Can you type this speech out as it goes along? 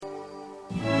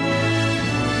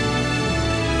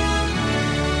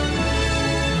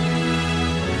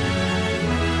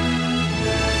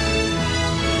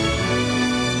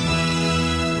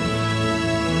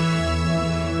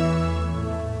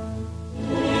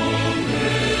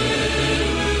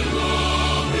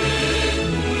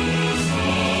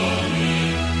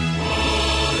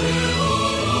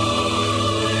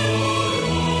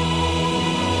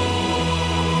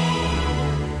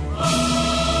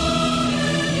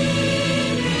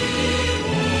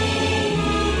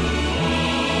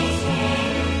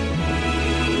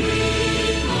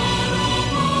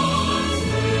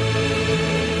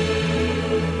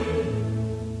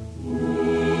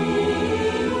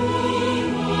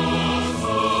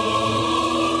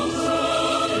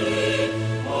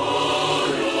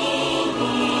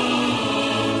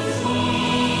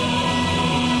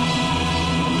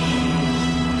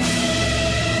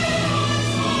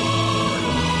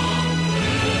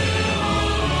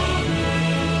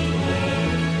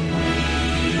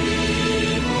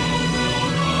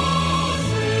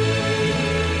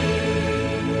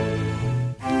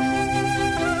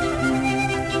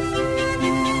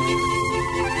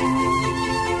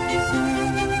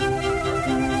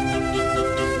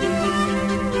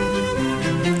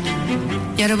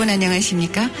여러분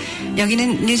안녕하십니까?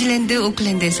 여기는 뉴질랜드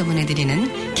오클랜드에서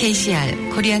보내드리는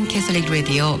KCR 코리안 캐톨릭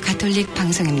라디오 가톨릭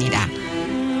방송입니다.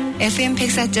 FM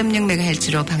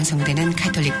 104.0MHz로 방송되는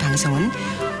가톨릭 방송은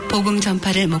복음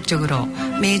전파를 목적으로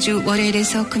매주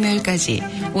월요일에서 금요일까지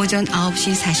오전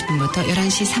 9시 40분부터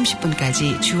 11시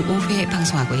 30분까지 주 5회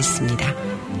방송하고 있습니다.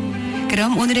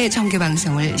 그럼 오늘의 정규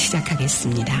방송을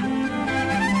시작하겠습니다.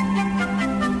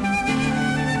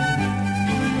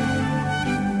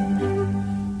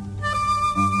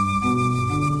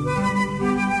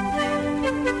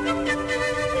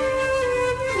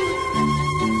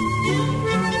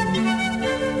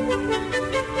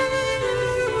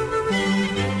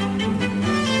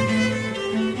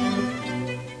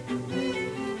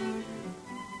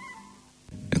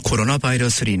 코로나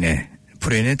바이러스로 인해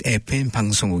프레넷 FM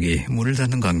방송국이 문을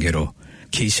닫는 관계로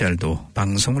KCR도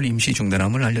방송을 임시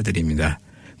중단함을 알려드립니다.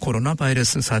 코로나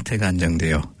바이러스 사태가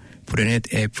안정되어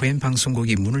프레넷 FM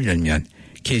방송국이 문을 열면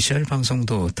KCR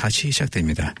방송도 다시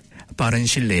시작됩니다. 빠른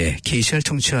시일 내에 KCR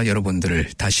청취자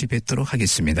여러분들을 다시 뵙도록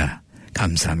하겠습니다.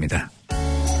 감사합니다.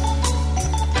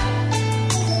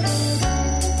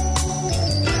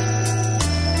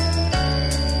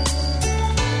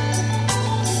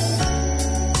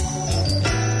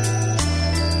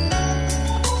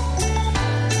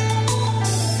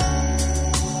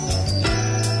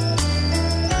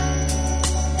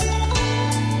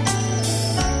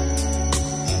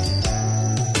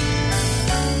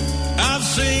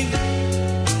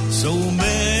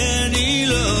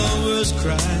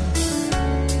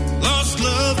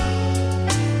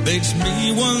 Makes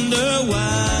me wonder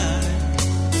why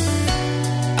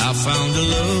I found a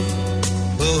love,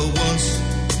 once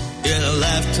in a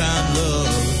lifetime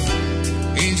love.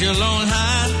 Angel on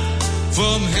high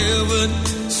from heaven,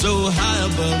 so high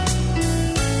above.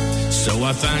 So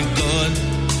I thank God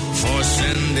for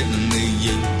sending me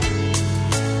you.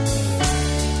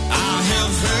 I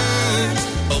have heard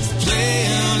of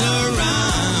playing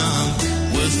around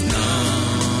with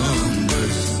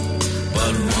numbers,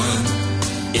 but one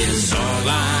is all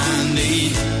I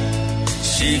need.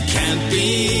 She can't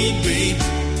be beat.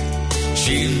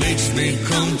 She makes me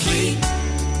complete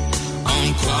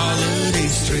on Quality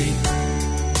Street.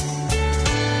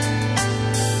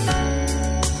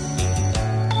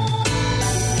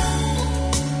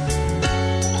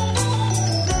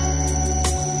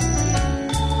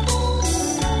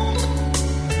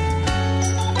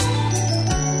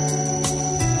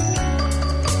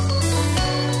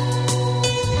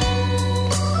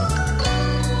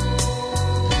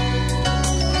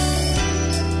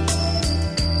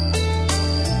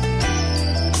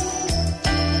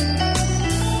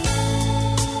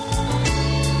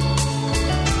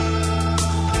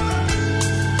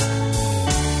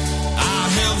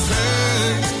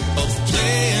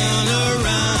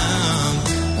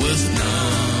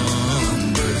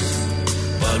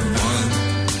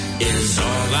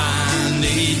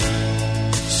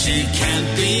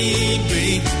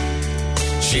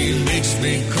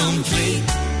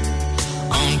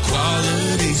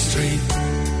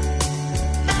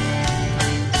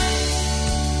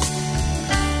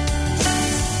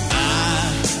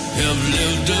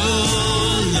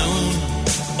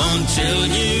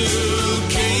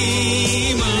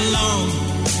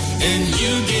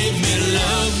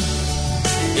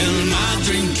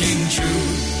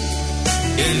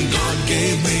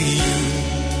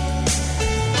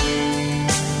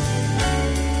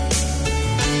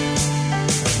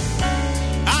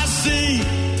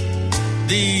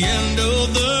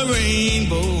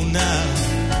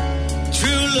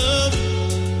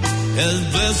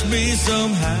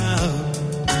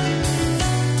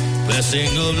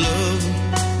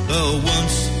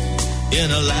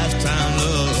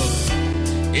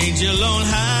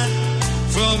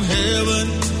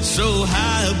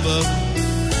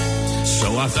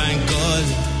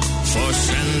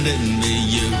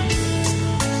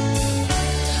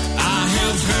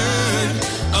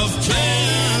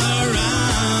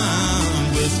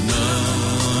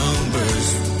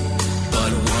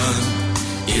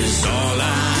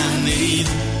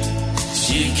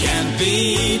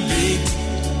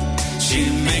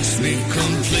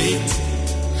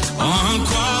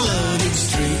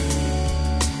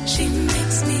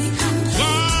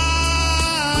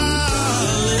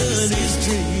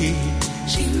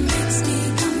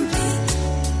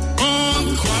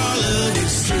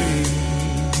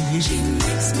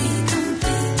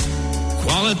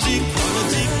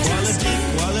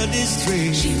 Quality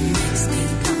Street. She makes me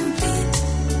complete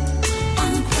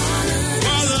on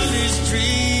Quality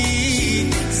Street. She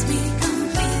makes me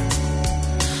complete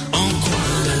on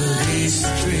Quality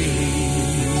Street.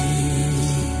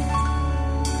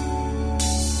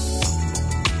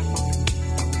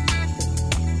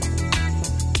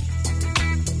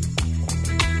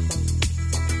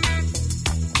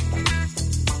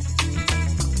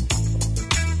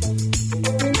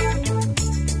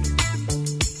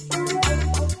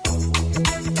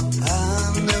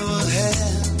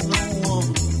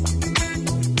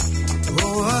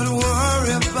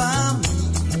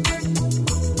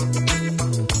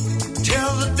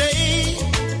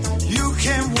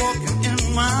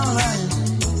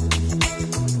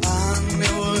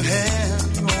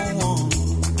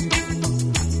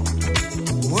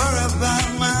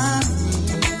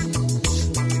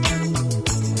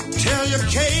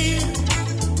 came,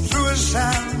 threw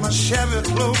aside my shabby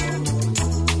cloak.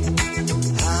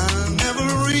 I never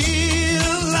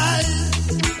realized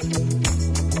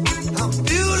how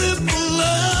beautiful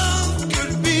love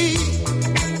could be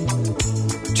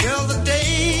till the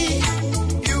day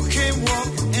you came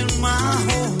walking in my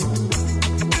home.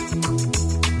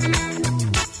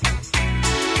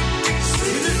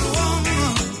 Sweet little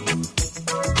woman,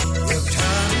 you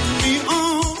turned me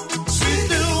on. Sweet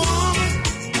little woman,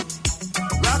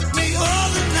 rock me all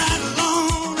the night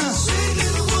long. Sweet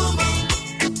little woman,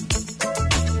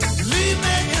 lead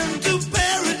me into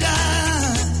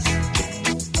paradise.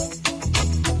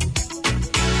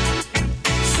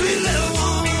 Sweet little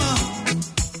woman,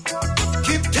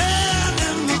 keep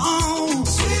turning me on.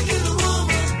 Sweet little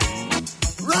woman,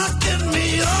 rocking me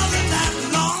all the night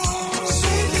long.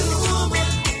 Sweet little woman,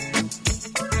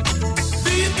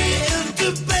 lead me into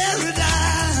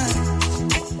paradise.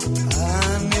 I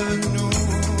never knew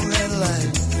that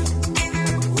life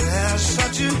wears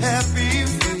such a happy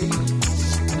face.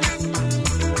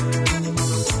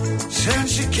 Since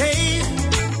she came,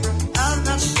 I've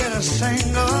not shed a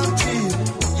single tear.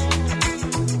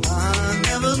 I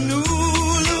never knew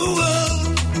the world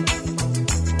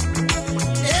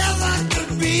ever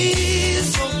could be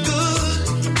so good.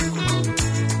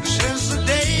 Since the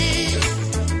day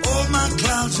all my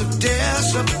clouds have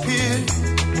disappeared.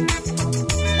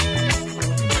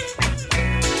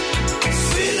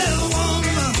 Sweet little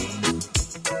woman,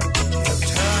 you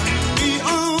turned me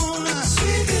on.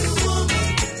 Sweet little woman,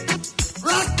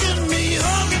 rocking me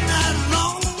all the night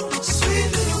long. Sweet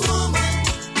little woman,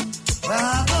 why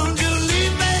don't you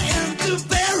lead me into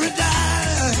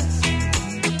paradise?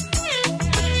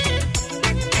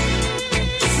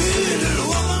 Sweet little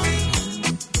woman,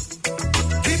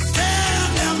 keep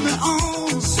turning me on.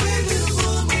 Sweet little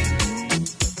woman,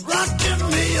 rocking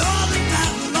me all the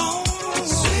night long.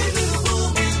 Sweet little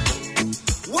woman,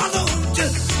 why don't you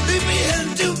lead me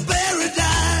into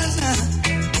paradise?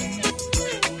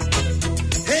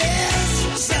 Yes,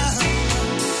 sir.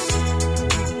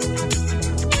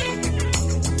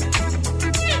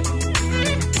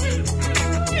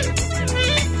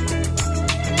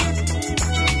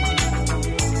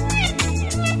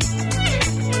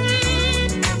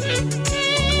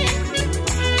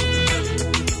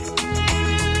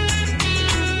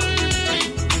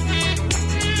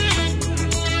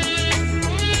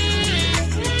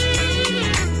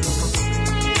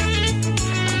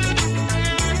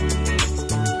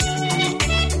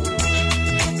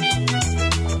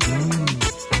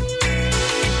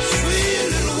 Sweet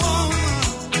little woman,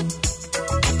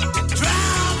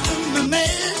 driving me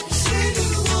mad. Sweet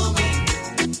little woman,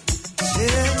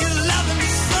 say you love me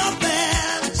so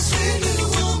bad. Sweet little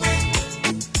woman,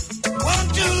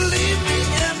 won't you lead me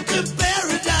into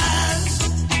paradise?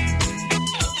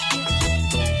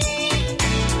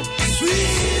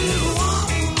 Sweet little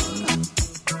woman,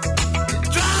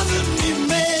 driving me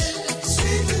mad.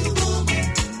 Sweet little woman,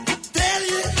 tell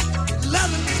you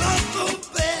love me so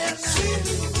bad. Sweet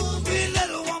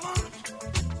little woman.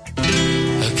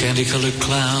 A candy-colored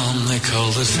clown they call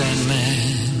the Sandman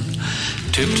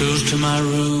tiptoes to my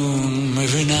room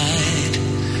every night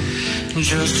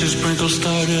just to sprinkle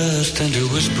stardust and to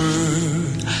whisper,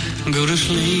 go to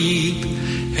sleep,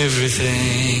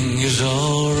 everything is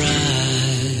alright.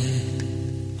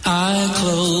 I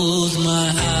close my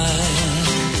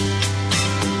eyes,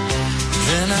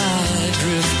 then I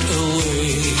drift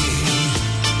away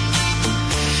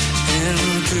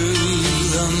into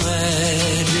the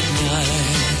magic night.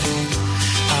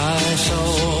 I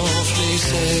softly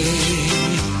say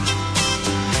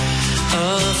a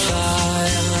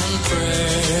silent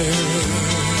prayer,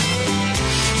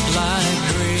 like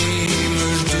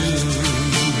dreamers do.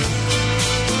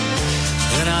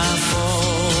 Then I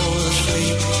fall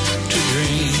asleep to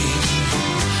dream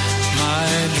my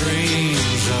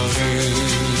dreams of you.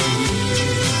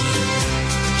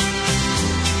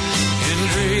 In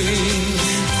dreams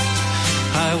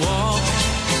I walk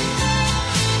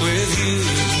with you.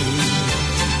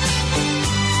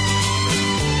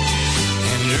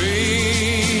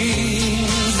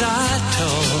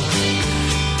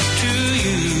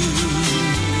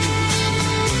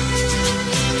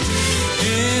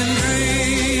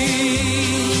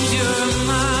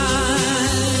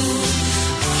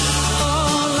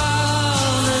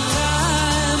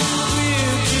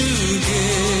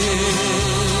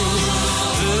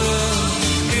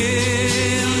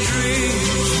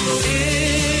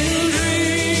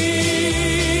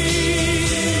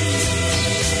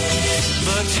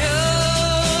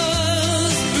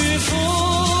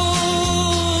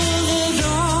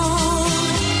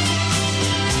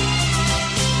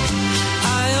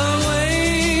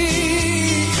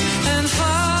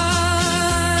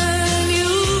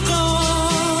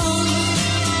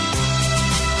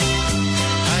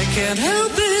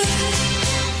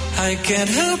 I can't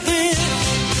help it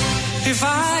if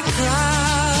I cry.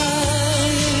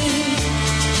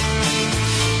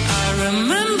 I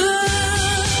remember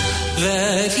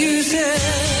that you said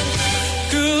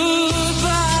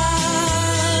goodbye.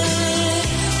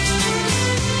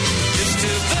 It's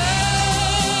too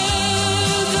bad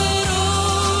that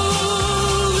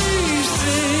all these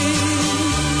things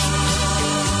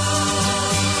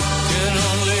can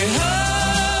only happen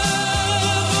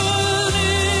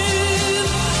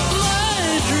in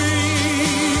my dreams.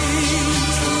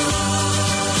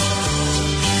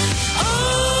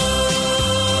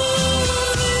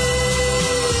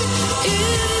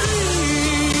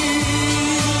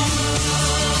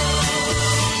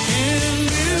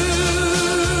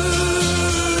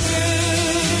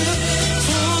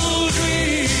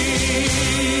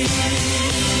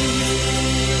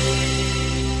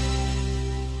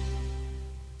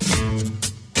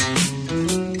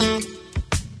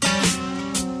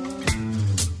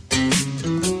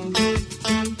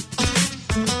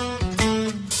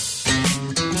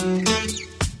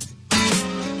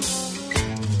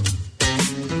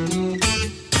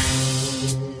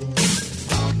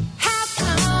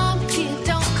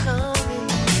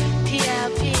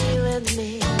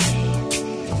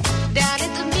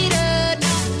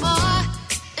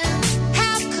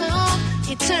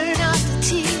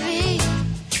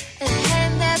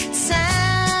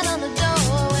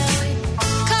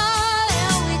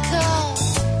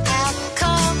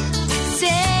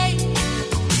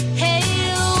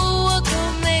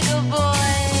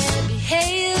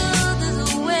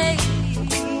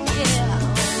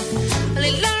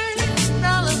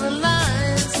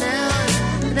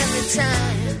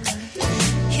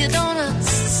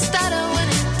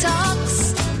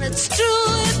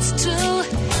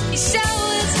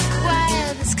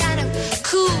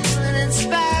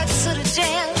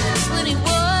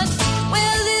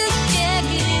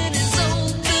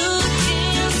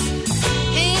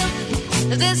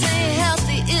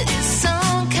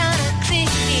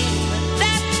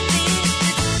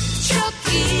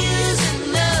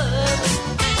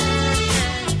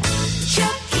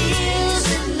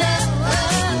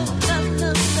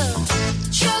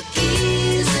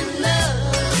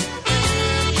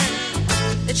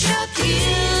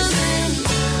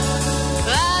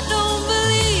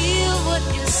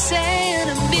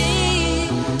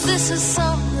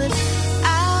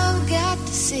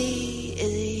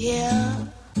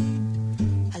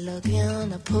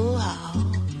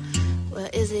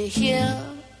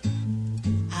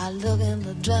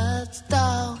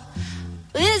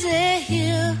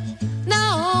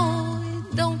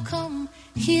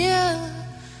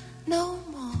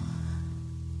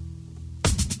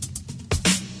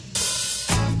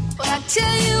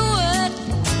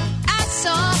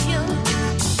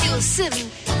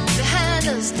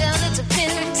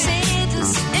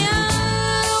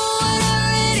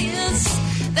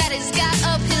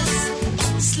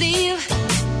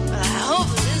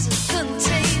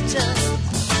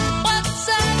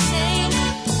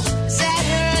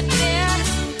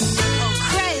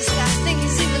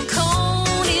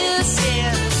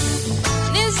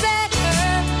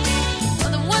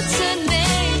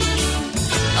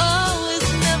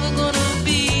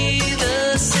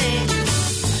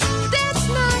 That's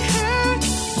not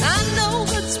her.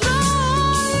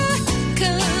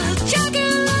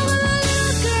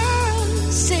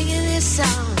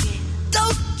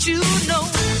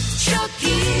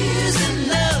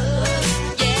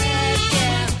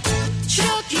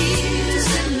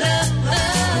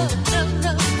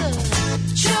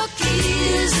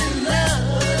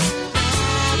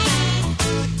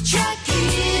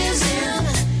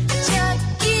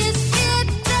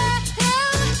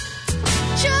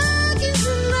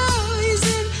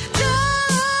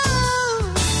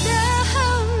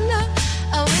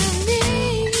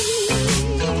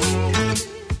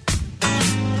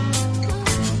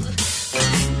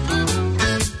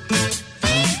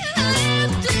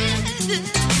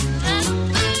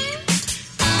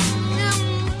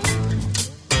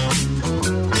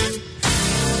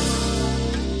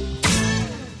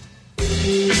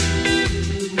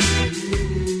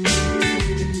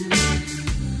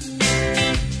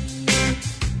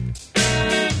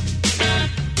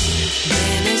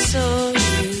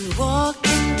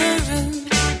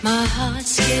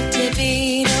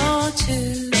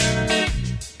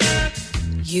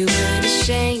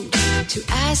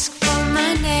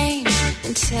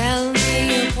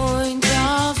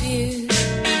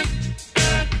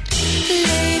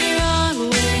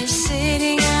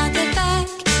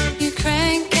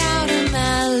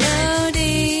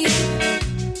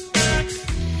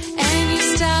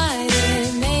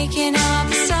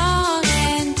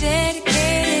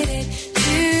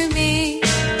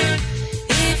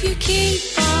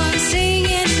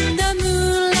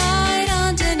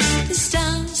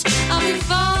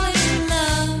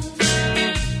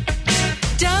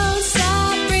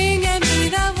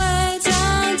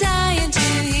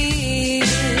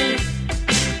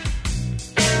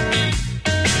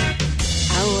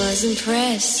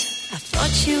 impressed. I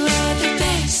thought you were the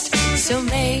best, so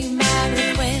made my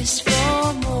request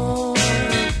for more.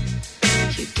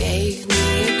 You gave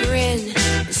me a grin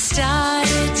and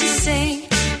started to sing,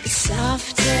 but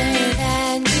softer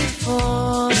than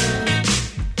before.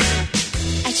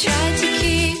 I tried to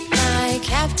keep my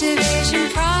captivation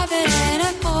private, and I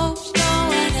hoped no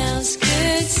one else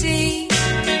could see.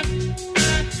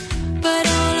 But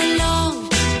all along,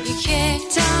 you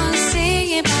kept on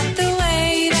singing about the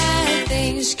way that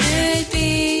things could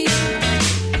be.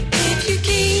 If you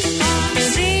keep on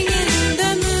singing in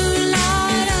the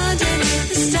moonlight underneath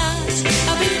the stars,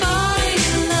 I'll be falling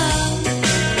in love.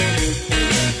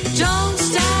 Don't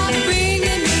stop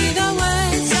bringing me the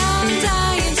words I'm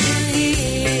dying to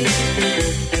hear.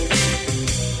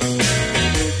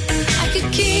 I could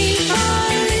keep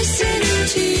on listening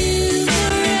to you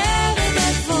forever,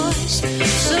 that voice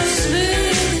so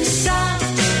smooth and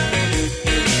soft.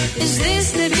 Is this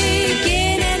the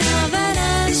beginning of an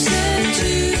answer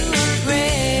to a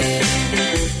prayer?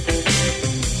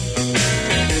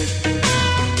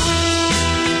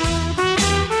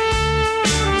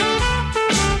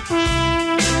 Keep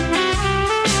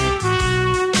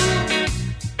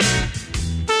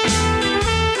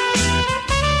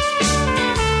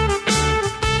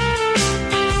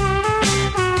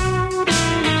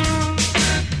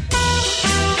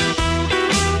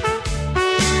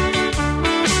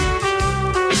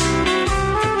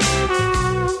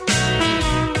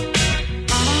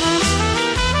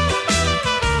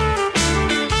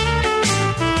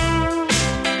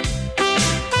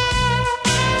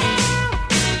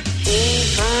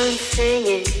on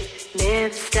singing,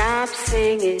 never stop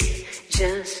singing,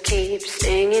 just keep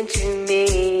singing to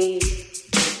me.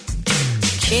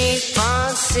 Keep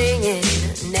on singing,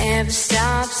 never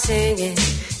stop singing,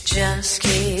 just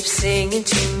keep singing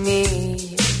to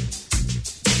me.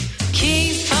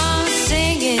 Keep on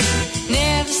singing,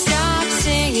 never stop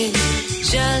singing,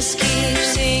 just keep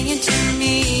singing to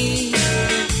me.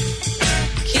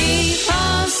 Keep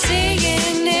on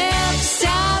singing, never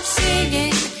stop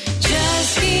singing,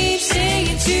 just keep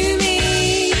singing to me.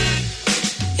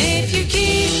 If you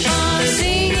keep on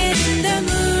singing in the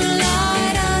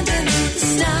moonlight underneath the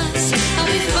stars, I'll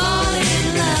be falling in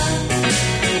love.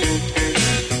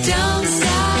 Don't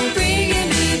stop bringing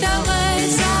me the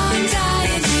words I'm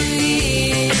dying to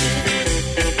hear.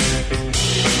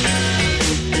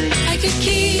 I could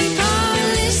keep on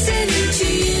listening to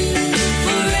you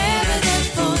forever, that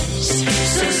voice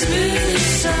so smooth,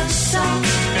 so soft.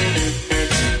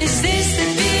 Is this the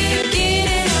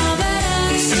beginning of an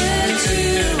answer to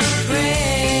a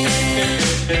prayer?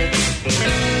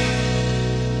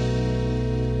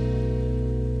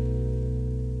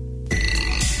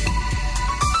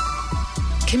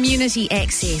 Community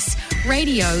access.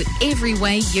 Radio every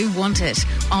way you want it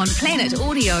on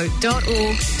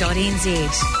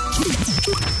planetaudio.org.nz.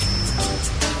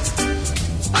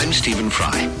 I'm Stephen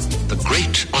Fry. The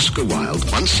great Oscar Wilde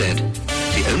once said,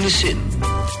 "The only sin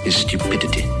is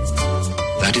stupidity."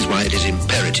 That is why it is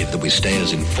imperative that we stay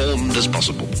as informed as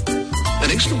possible. An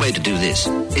excellent way to do this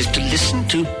is to listen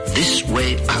to This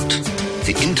Way Out,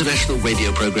 the international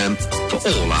radio program for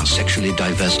all our sexually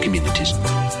diverse communities.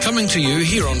 Coming to you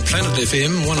here on Planet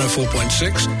FM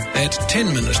 104.6 at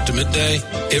 10 minutes to midday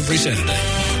every Saturday.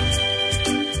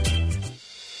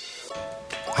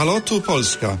 Halo to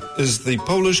Polska is the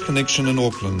Polish connection in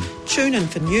Auckland. Tune in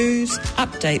for news,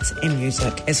 updates and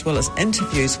music, as well as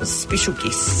interviews with special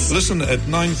guests. Listen at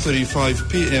 9:35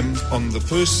 p.m. on the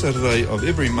first Saturday of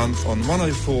every month on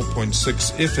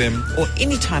 104.6 FM. Or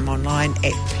anytime online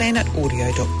at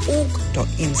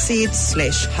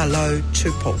planetaudio.org.nz/Hello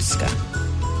to Polska.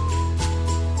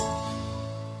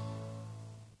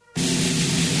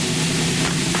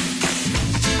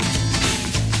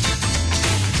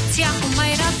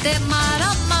 Te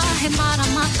marama he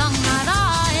marama tangara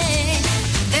e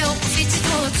te oku whiti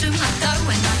tō tūmatau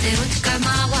e nā te rotikau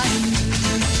māwaru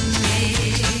e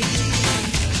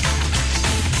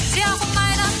te aho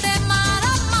maira te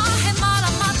marama he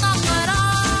marama tangara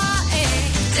e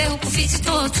te oku whiti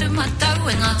tō tūmatau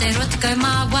e nā te rotikau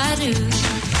māwaru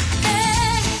e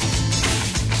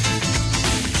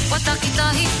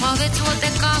watakitahi mawetu o te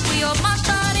kāpui o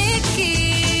matariki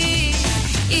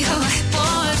iho he pō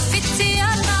whiti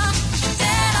ana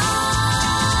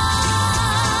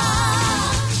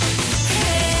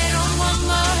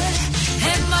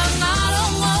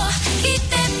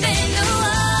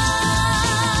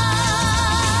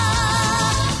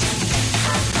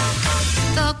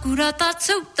Kura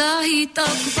tatsu tahi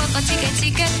taku whakatike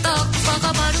tike taku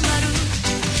whakamaru maru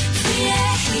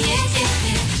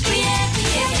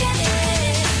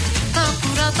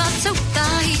Takura tatsu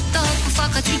tahi taku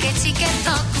바가 지게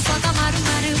떡 바가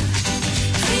마루마루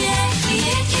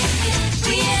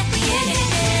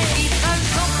이걸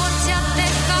또 꽂혔대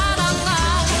가랑아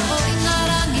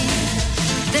어린가랑이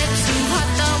대충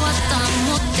왔다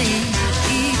못해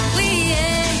이 위에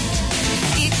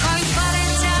이걸 바래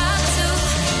자주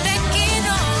뺏기노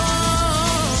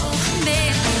내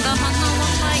바가만 나와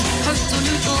마이 헐돈을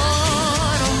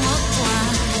도로 못와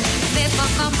내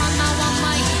바가만 나와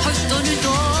마이 헐돈을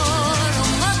도로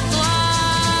못와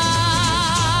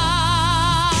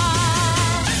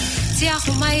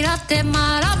지아호마이라 때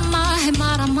말아마 해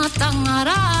말아마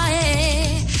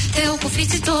땅아라에 대오고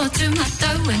피지도 좀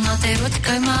하다 웬가대로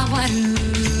티끌 마와루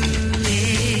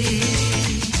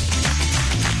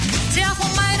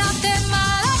지아호마이라 때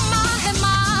말아마 해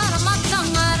말아마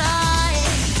땅아라에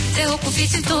대오고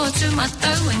피지도 좀 하다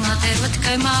웬가대로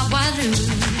티끌 마와루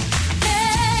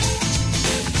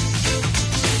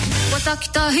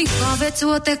왔다 히가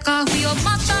배추어때까 휘어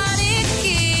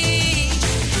마타리키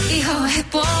이허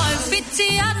해볼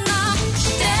휘지 않나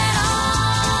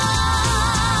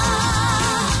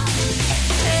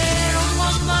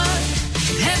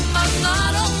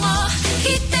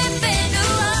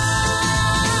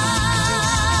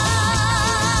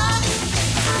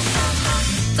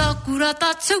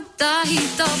떡구라다 춥다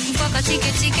히떡 바가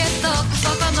지게 떡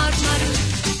바가 마루마루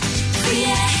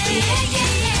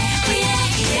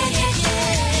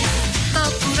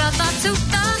떡구라다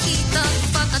춥다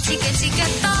히떡 바가 지게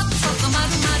떡 바가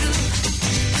마루마루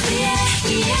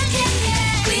이탈도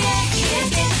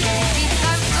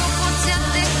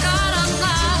꽂혔대 가랑아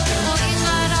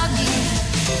어린아랑이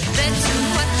대충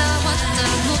왔다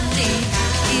못해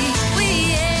이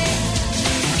위에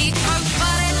이걸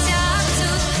바래 자주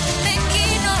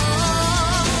뺏기노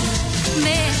매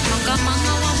바가만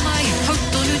나와 마이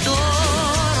헐돈을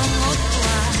도로 못와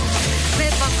매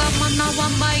바가만 나와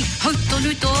마이 헐돈을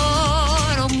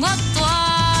도로 못와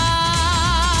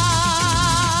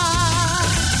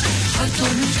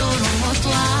헐돈을 도로 못와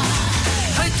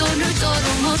헐돈을 도로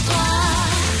못와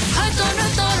헐돈을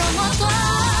도로 못와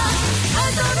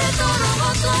헐돈을 도로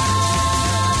못와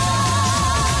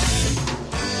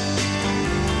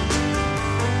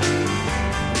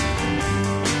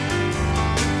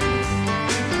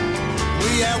We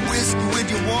have whiskey with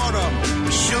your water,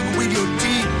 sugar with your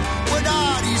tea. What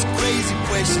are these crazy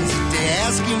questions that they're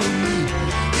asking of me?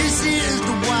 This is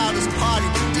the wildest party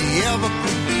that they ever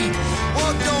could be.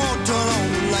 Well, don't turn on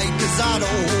the light, 'cause I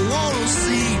don't want to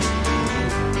see.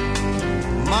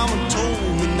 Mama told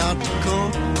me not to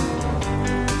come.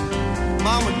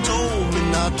 Mama told me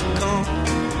not to come.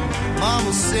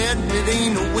 Mama said it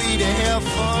ain't no way to have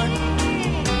fun.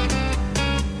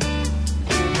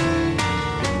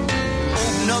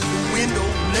 Open up the window,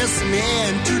 let some air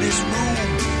into this room.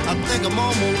 I think I'm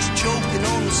almost choking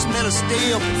on the smell of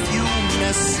stale perfume.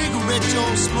 That cigarette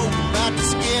y'all smoke about to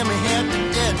scare me half to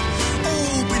death.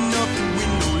 Open up the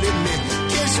window, let me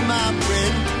catch my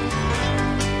breath.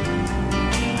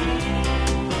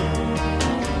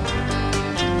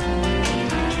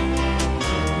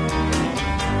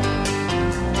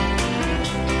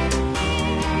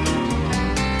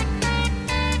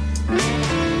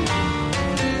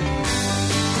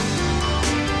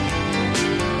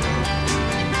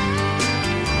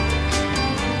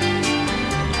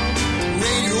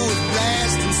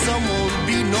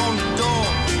 On the door,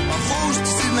 a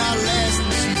hostess is not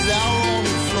lasting, she's out on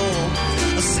the floor.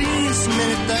 I've seen so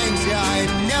many things that I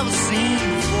ain't never seen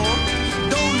before.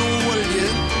 Don't know what it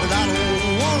is, but I don't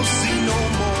want to see no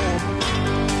more.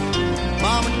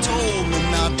 Mama told me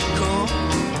not to come.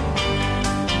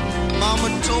 Mama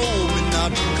told me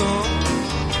not to come.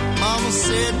 Mama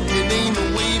said it ain't no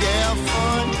way to have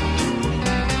fun.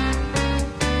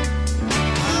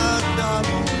 My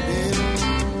darling, baby,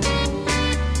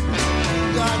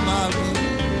 got my baby.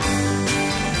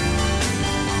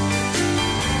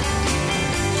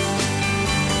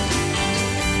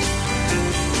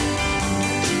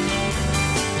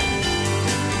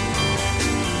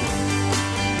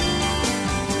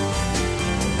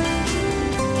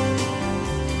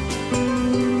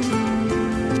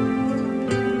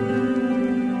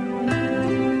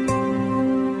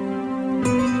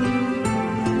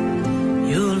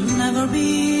 You'll never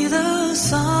be the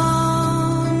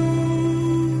sun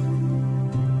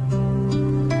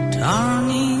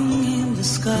turning in the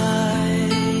sky,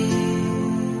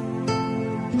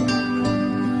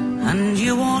 and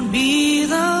you won't be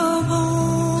the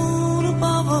moon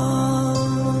above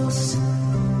us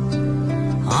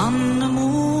on a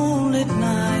moonlit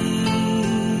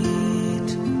night,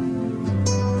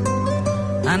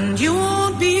 and you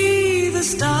won't be the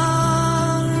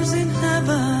stars in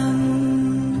heaven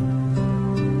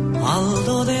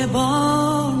although they're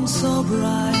born so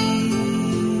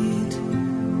bright.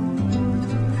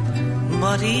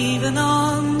 But even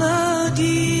on the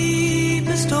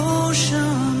deepest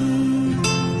ocean,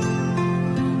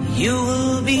 you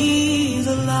will be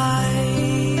the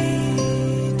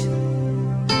light.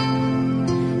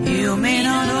 You may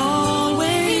not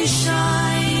always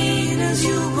shine as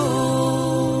you go,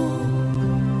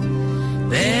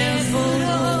 barefoot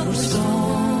over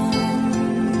stone.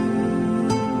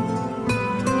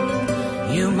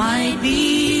 You might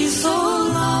be so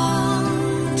long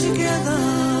together,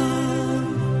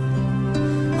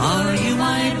 or you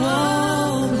might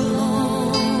walk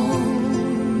alone,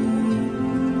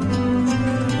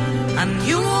 and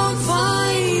you won't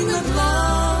find that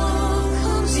love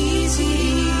comes easy,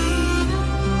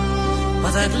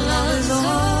 but that love is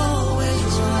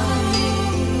always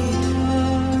right.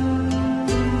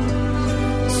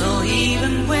 So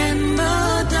even when the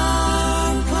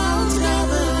dark clouds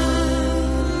gather,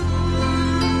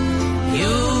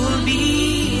 you'll be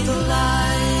the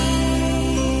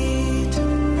light.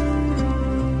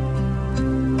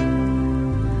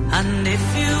 And if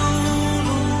you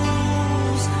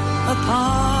lose a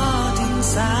part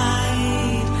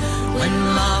inside, when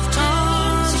love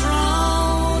turns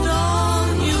round on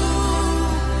you,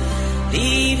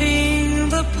 leaving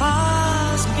the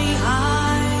past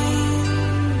behind,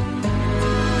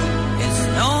 it's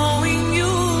knowing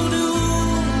you'll do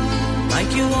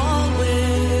like you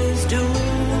always do,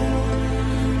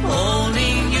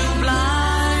 holding you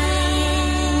blind,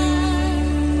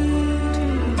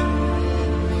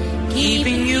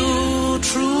 keeping you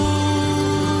true.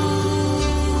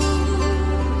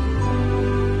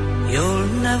 You'll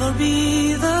never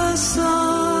be the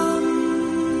sun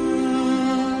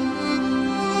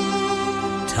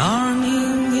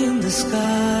turning in the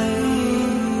sky,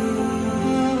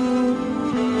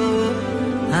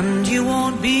 and you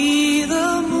won't be the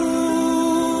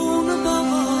moon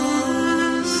above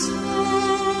us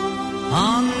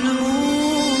on the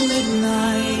moonlit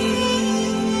night,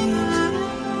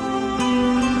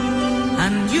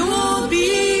 and you won't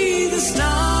be the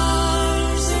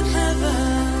stars in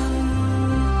heaven,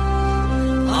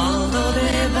 although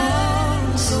they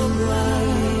burn so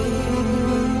bright.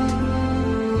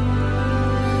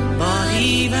 But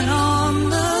even on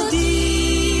the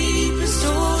deepest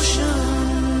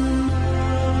ocean,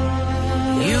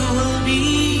 you will be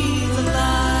the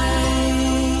light.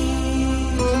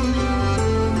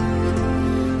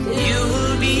 You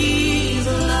will be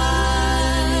the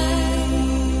light.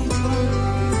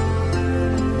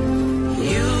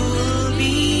 You will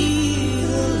be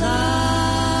the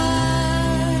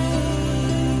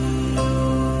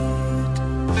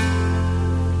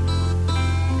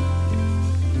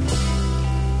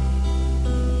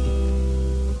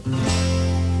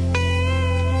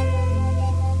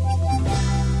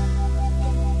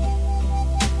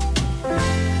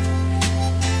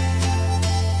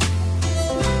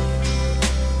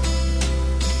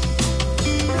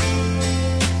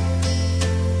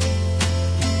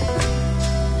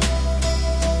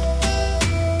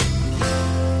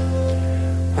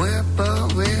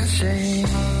We're singing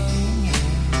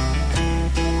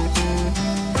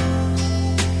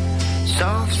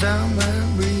soft summer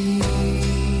breeze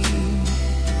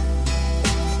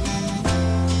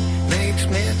makes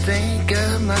me think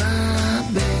of my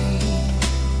babe.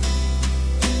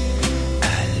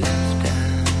 I left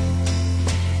down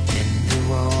in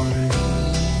New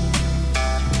Orleans.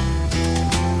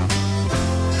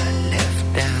 I left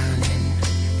down in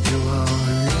New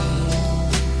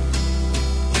Orleans.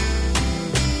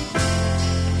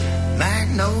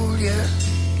 Magnolia,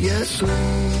 you're sweet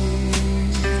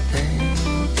thing.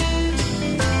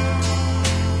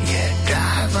 You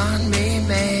drive on me,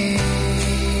 man.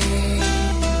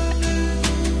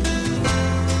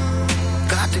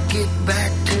 Got to get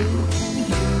back to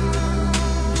you,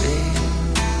 babe.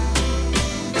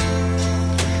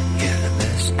 You're the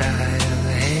best I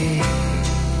ever had.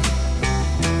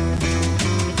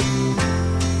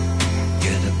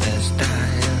 You're the best I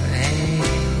ever had.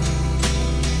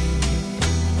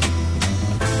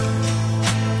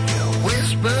 You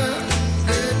whisper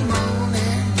good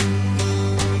morning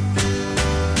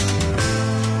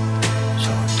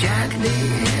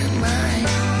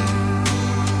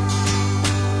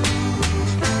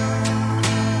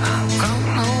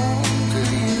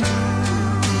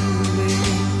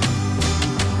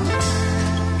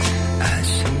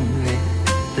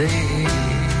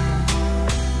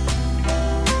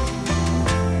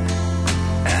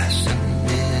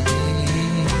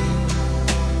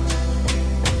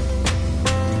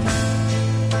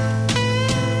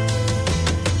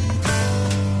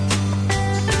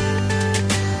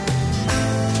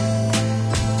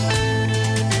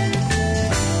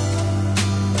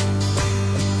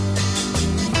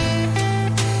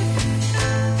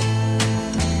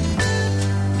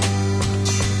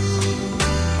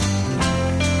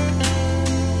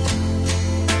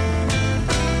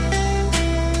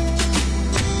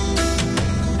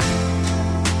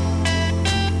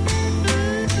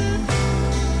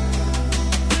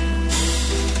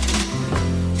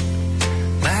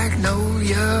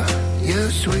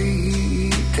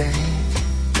sweet thing.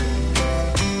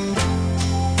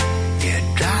 You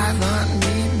driving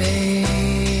me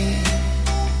mad.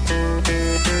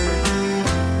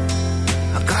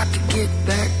 I got to get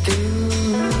back to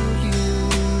you,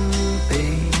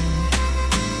 babe.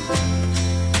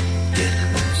 You're the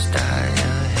best I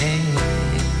ever had.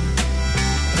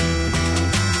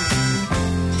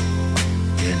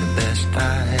 You're the best I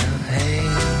ever had.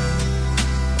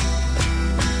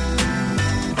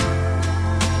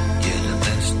 You're the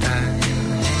best I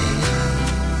ever had.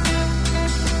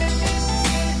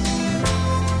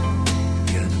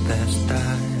 You're the best I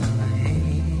ever had.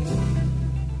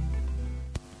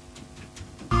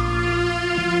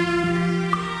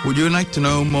 Would you like to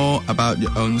know more about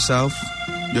your own self,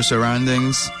 your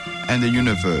surroundings, and the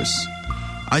universe?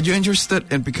 Are you interested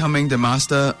in becoming the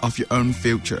master of your own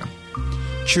future?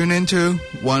 Tune into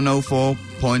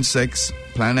 104.6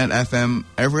 Planet FM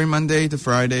every Monday to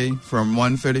Friday from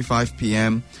 1:35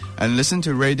 p.m. and listen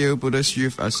to Radio Buddhist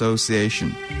Youth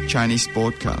Association Chinese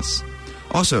podcasts.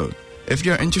 Also, if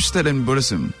you're interested in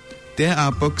Buddhism, there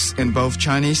are books in both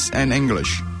Chinese and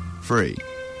English, free.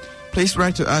 Please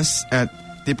write to us at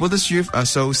the Buddhist Youth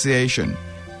Association,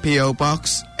 P.O.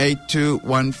 Box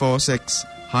 82146,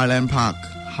 Highland Park,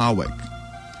 Harwick.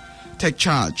 Take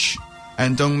charge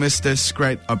and don't miss this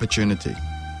great opportunity.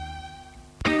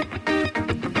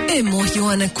 E mohi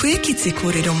ana koe ki te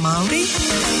kōrero Māori.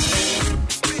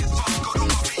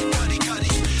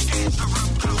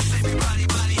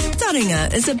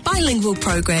 Taringa is a bilingual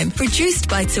program produced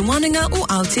by Te Wananga o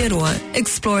Aotearoa,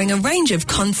 exploring a range of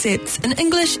concepts in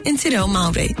English and Te Reo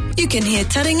Māori. You can hear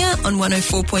Taringa on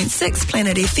 104.6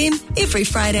 Planet FM every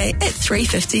Friday at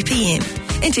 3:50 p.m.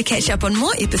 And to catch up on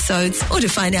more episodes or to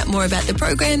find out more about the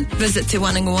program, visit Te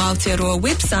Wananga o Aotearoa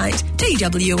website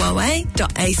twoa.ac.nz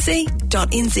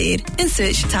and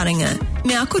search Taringa.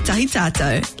 Me ako tahi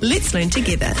tātou. Let's learn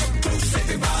together.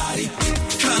 Everybody,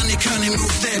 Connie,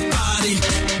 move that body.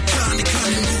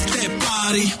 Connie, move that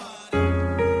body.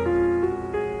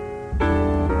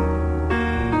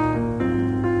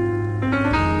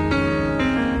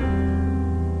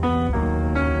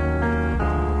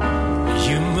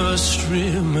 You must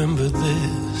remember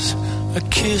this. A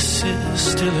kiss is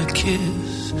still a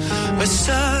kiss. A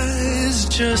sigh is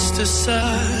just a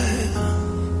sigh.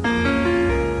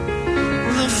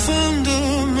 The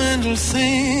fundamental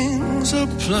things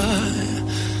apply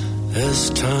as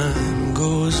time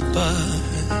goes by.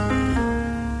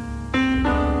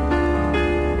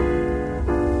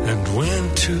 And when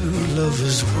two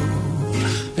lovers woo,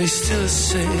 they still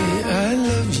say I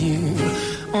love you.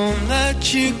 On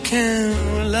that you can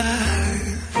rely.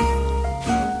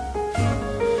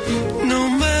 No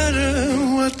matter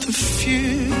what the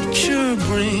future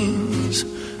brings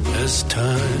as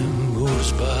time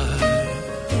goes by.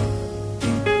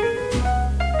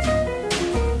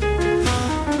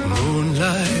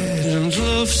 Moonlight and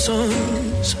love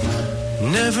songs,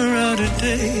 never out of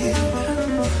date.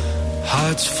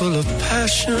 Hearts full of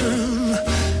passion,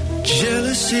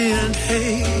 jealousy and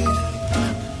hate.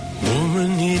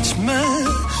 Woman needs man,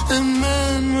 and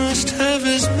man must have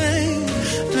his mate.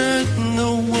 That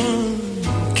no one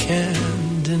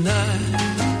can deny.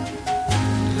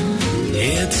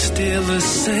 It's still the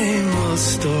same old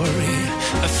story.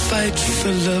 A fight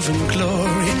for love and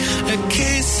glory. A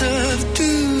case of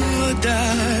do or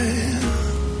die.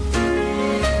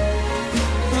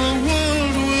 The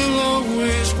world will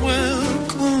always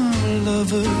welcome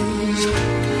lovers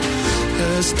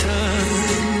as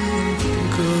time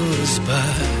goes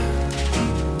by.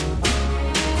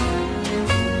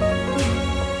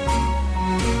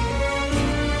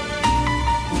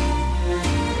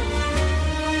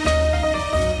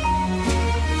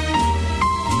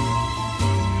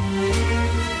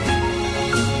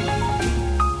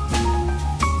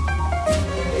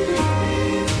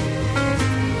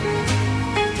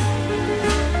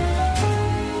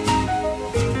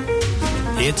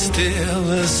 It's still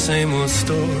the same old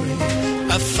story.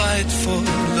 A fight for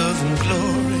love and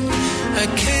glory. A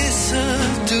case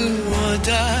of do or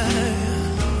die.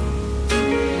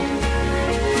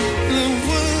 The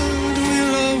world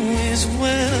will always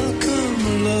welcome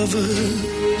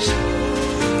lovers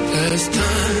as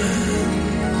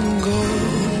time goes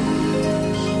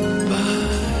by.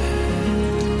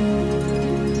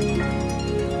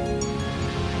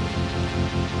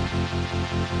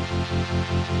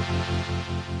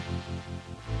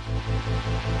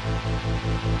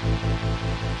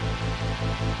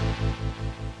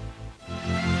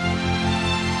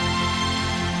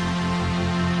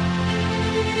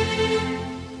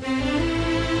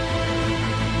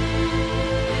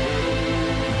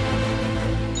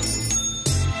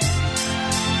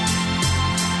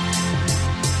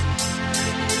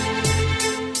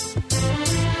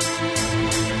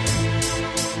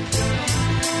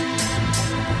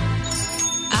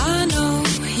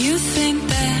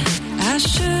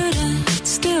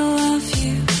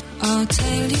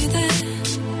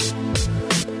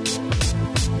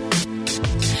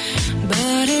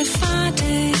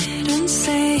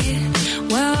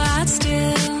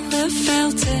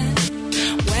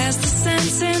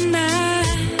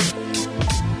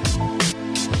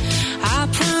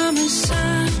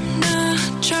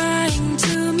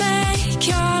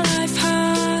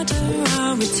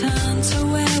 return to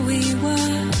where we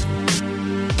were.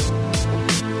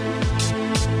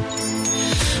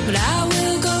 But I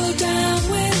will go down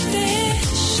with this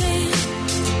ship,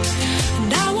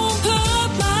 and I won't put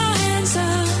my hands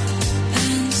up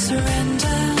and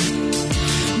surrender.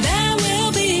 There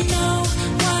will be no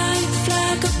white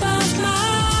flag above my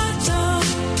door.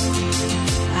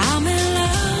 I'm in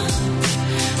love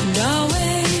and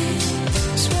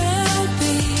always will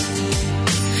be.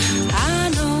 I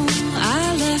know I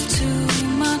left too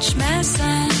much mess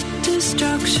and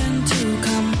destruction to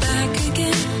come back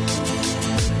again.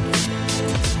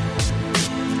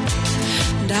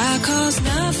 I cause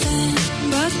nothing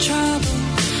but trouble.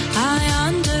 I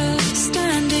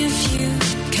understand if you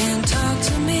can't talk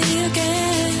to me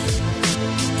again.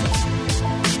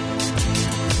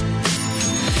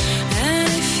 And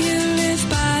if you live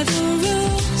by the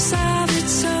rules of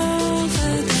it's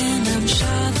over, then I'm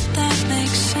sure that that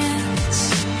makes sense.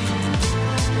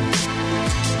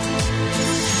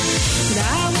 But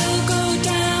I will go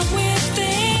down with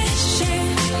this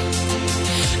ship,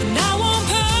 and I won't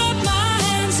put my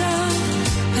hands up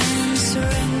and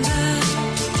surrender.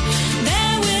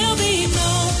 There will be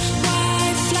no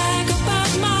white flag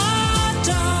above my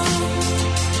door.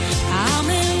 I'm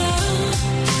in love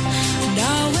and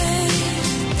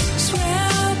always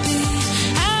will be.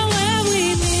 And when we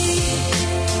meet,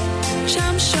 which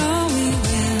I'm sure we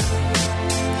will,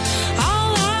 all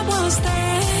that was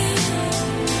there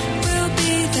will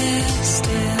be there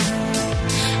still.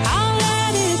 I'll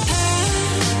let it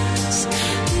pass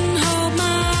and hold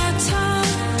my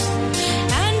tongue,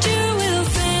 and you will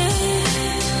think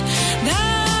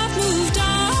that I've moved on.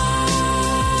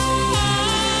 I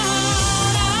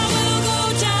will go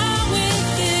down with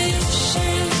this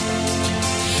ship,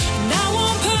 and I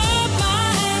won't put my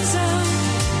hands up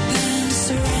and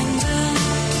surrender.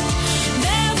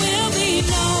 There will be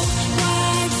no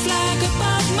white flag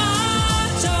above my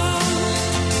door.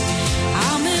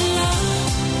 I'm in love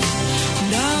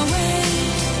and always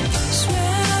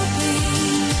will be.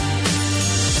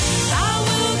 I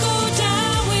will go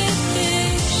down with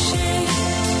this ship,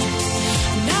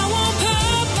 and I won't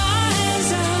put my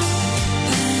hands up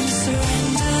and surrender.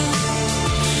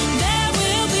 There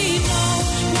will be no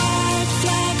white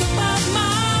flag above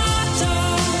my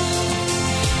door.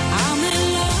 I'm in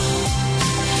love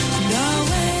and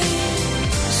always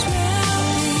will be.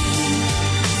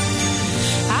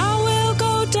 I will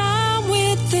go down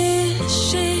with this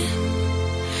ship,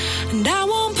 and I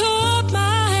won't put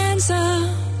my hands up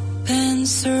and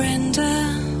surrender.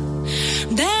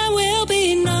 There will be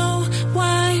no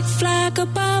white flag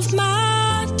above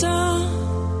my door.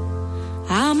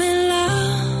 I'm in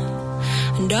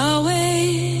love and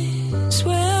always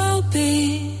will be.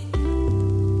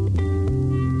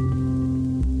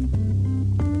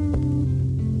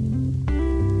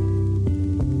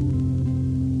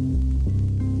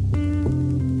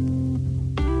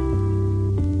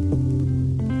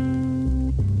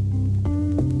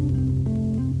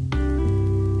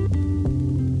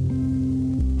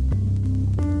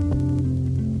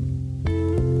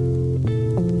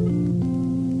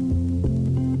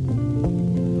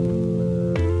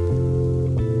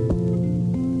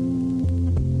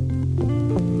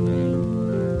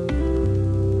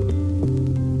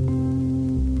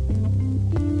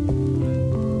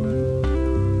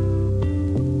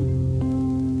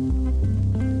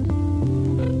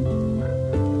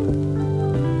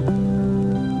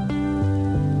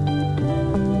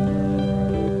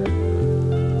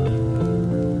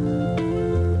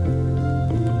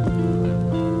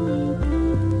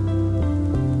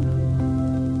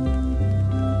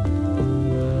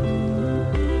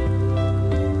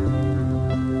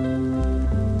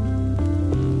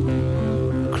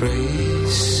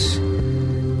 Grace,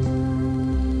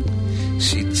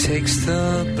 she takes the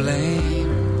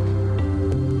blame.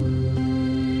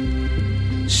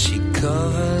 She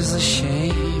covers the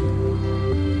shame,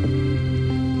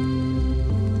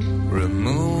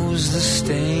 removes the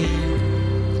stain.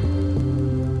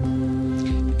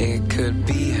 It could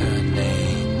be her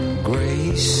name,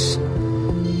 Grace.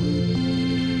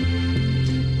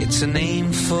 It's a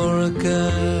name for a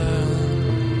girl.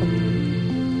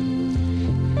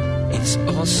 It's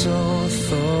also a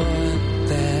thought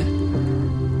that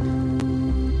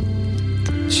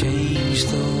changed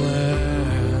the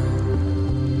world.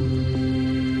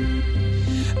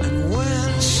 And when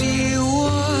she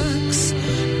walks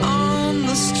on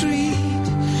the street,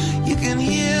 you can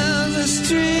hear the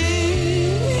streams.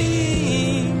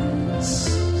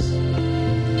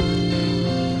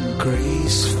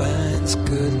 Grace finds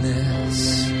goodness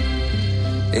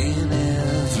in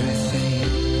everything.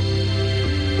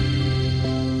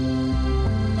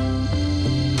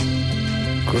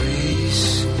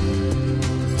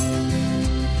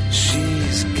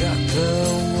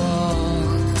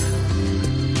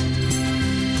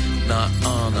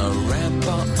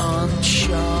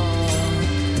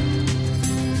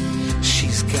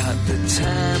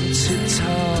 sits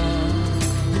hard.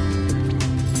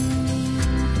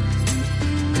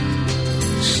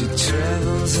 She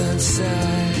travels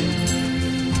outside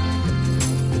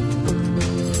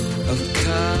of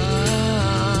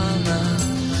karma.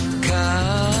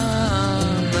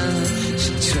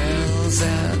 She travels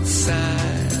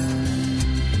outside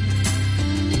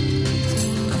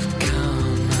of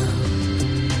karma.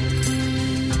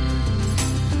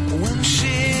 When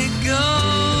she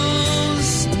goes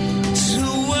to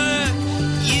work,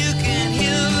 you can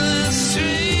hear the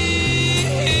strings.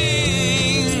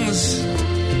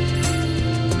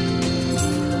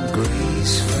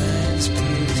 Grace finds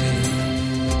beauty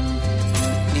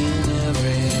in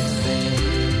everything.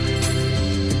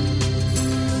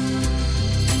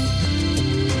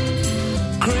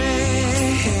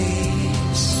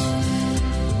 Grace,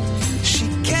 she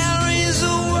carries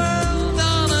the world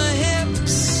on her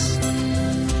hips.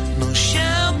 No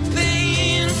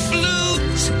champagne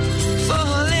flute for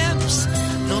her lips,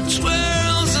 no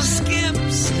twirls or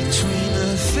skips between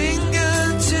her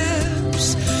fingertips.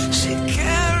 She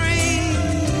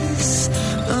carries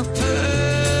a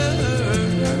pearl,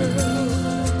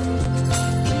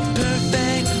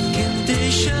 perfect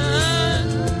condition.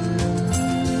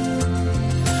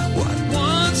 What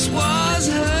once was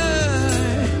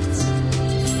hurt,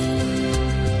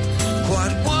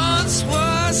 what once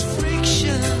was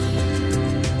friction,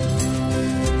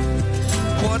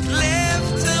 what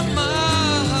left a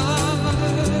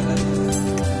mark,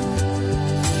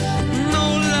 no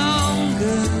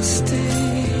longer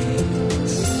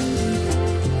stays,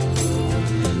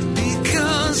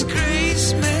 because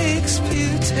grace makes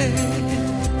beauty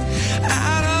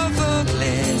out of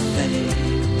ugly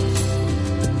things.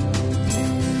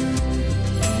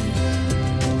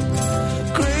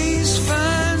 Grace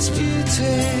finds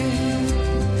beauty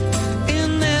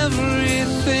in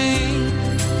everything.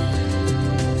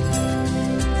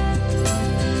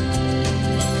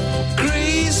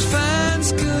 Grace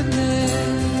finds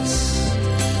goodness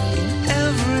in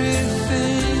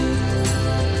everything.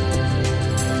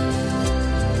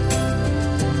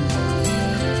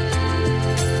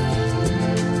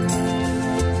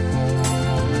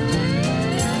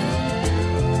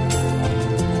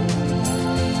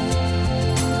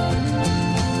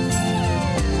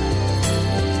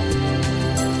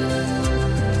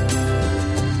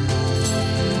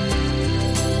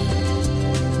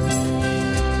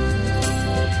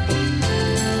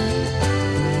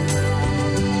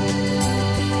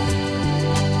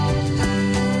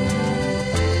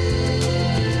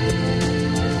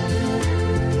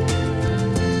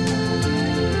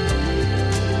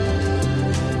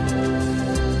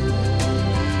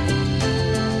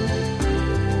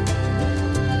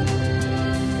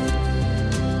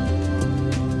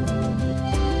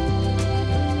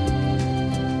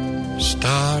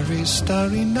 Starry,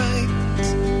 starry night,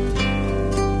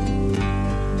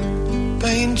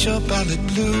 paint your palette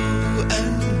blue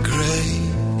and grey.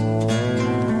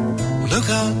 Look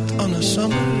out on a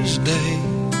summer's day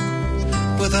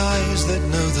with eyes that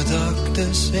know the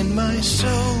darkness in my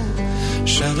soul.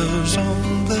 Shadows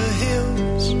on the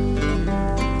hills,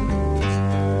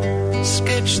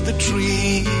 sketch the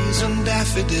trees and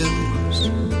daffodils,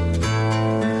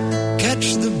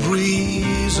 catch the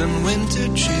breeze and winter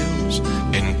chills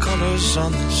in colors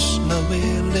on the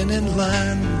snowy linen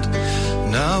land.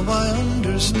 Now I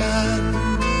understand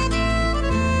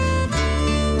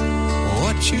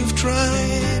what you've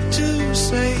tried to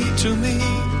say to me,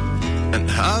 and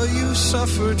how you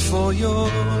suffered for your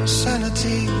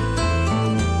sanity,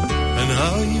 and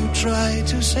how you tried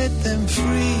to set them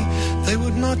free. They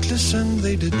would not listen,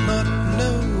 they did not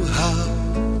know how.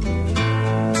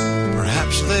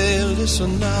 Perhaps they'll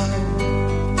listen now.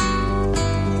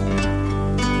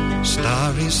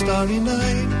 Starry, starry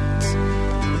night,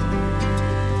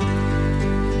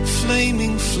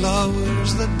 flaming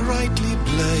flowers that brightly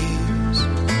blaze,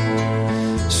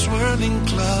 swirling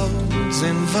clouds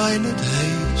in violet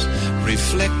haze,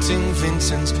 reflecting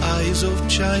Vincent's eyes of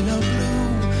china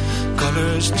blue,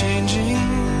 colors changing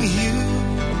hue.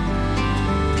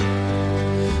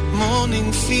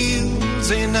 Morning fields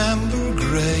in amber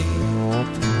grey,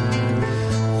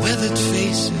 weathered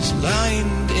faces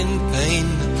lined in pain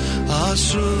are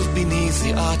served beneath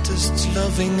the artist's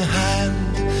loving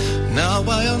hand. Now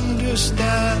I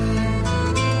understand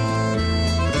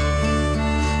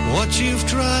what you've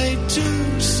tried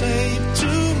to say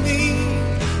to me,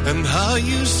 and how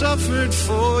you suffered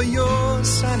for your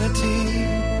sanity,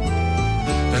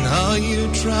 and how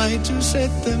you tried to set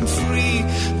them free.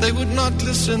 They would not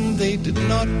listen, they did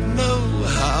not know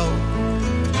how.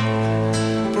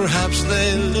 Perhaps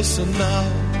they'll listen now.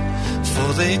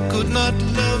 for they could not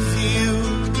love you,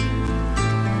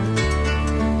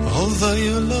 although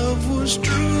your love was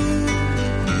true.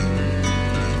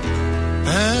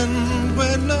 And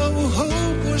when no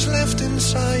hope was left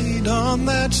inside on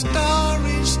that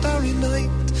starry, starry night,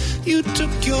 you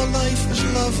took your life as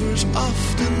lovers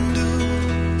often do.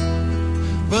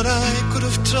 But I could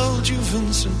have told you,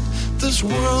 Vincent, this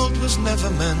world was never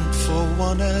meant for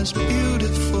one as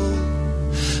beautiful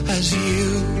as you.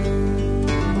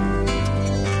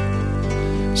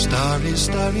 Starry,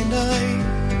 starry night,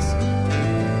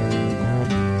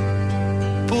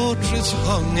 portraits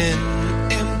hung in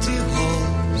empty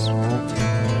halls,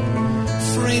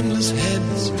 frameless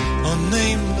heads on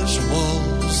nameless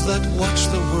walls that watch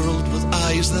the world with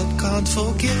eyes that can't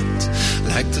forget,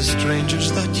 like the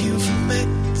strangers that you've met.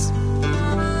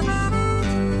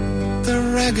 The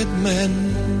ragged men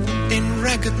in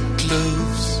ragged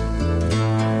clothes,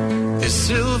 a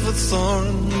silver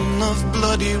thorn of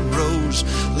bloody rose,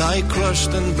 lie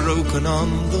crushed and broken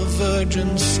on the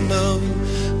virgin snow.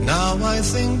 Now I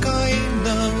think I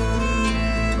know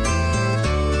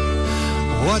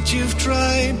what you've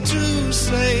tried to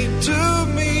say to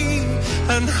me,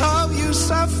 and how you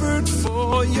suffered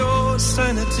for your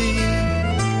sanity,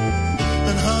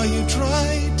 and how you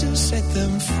tried to set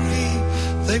them free.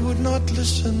 They would not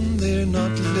listen, they're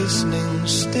not listening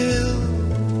still.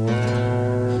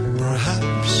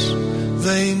 Perhaps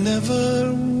they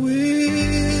never will.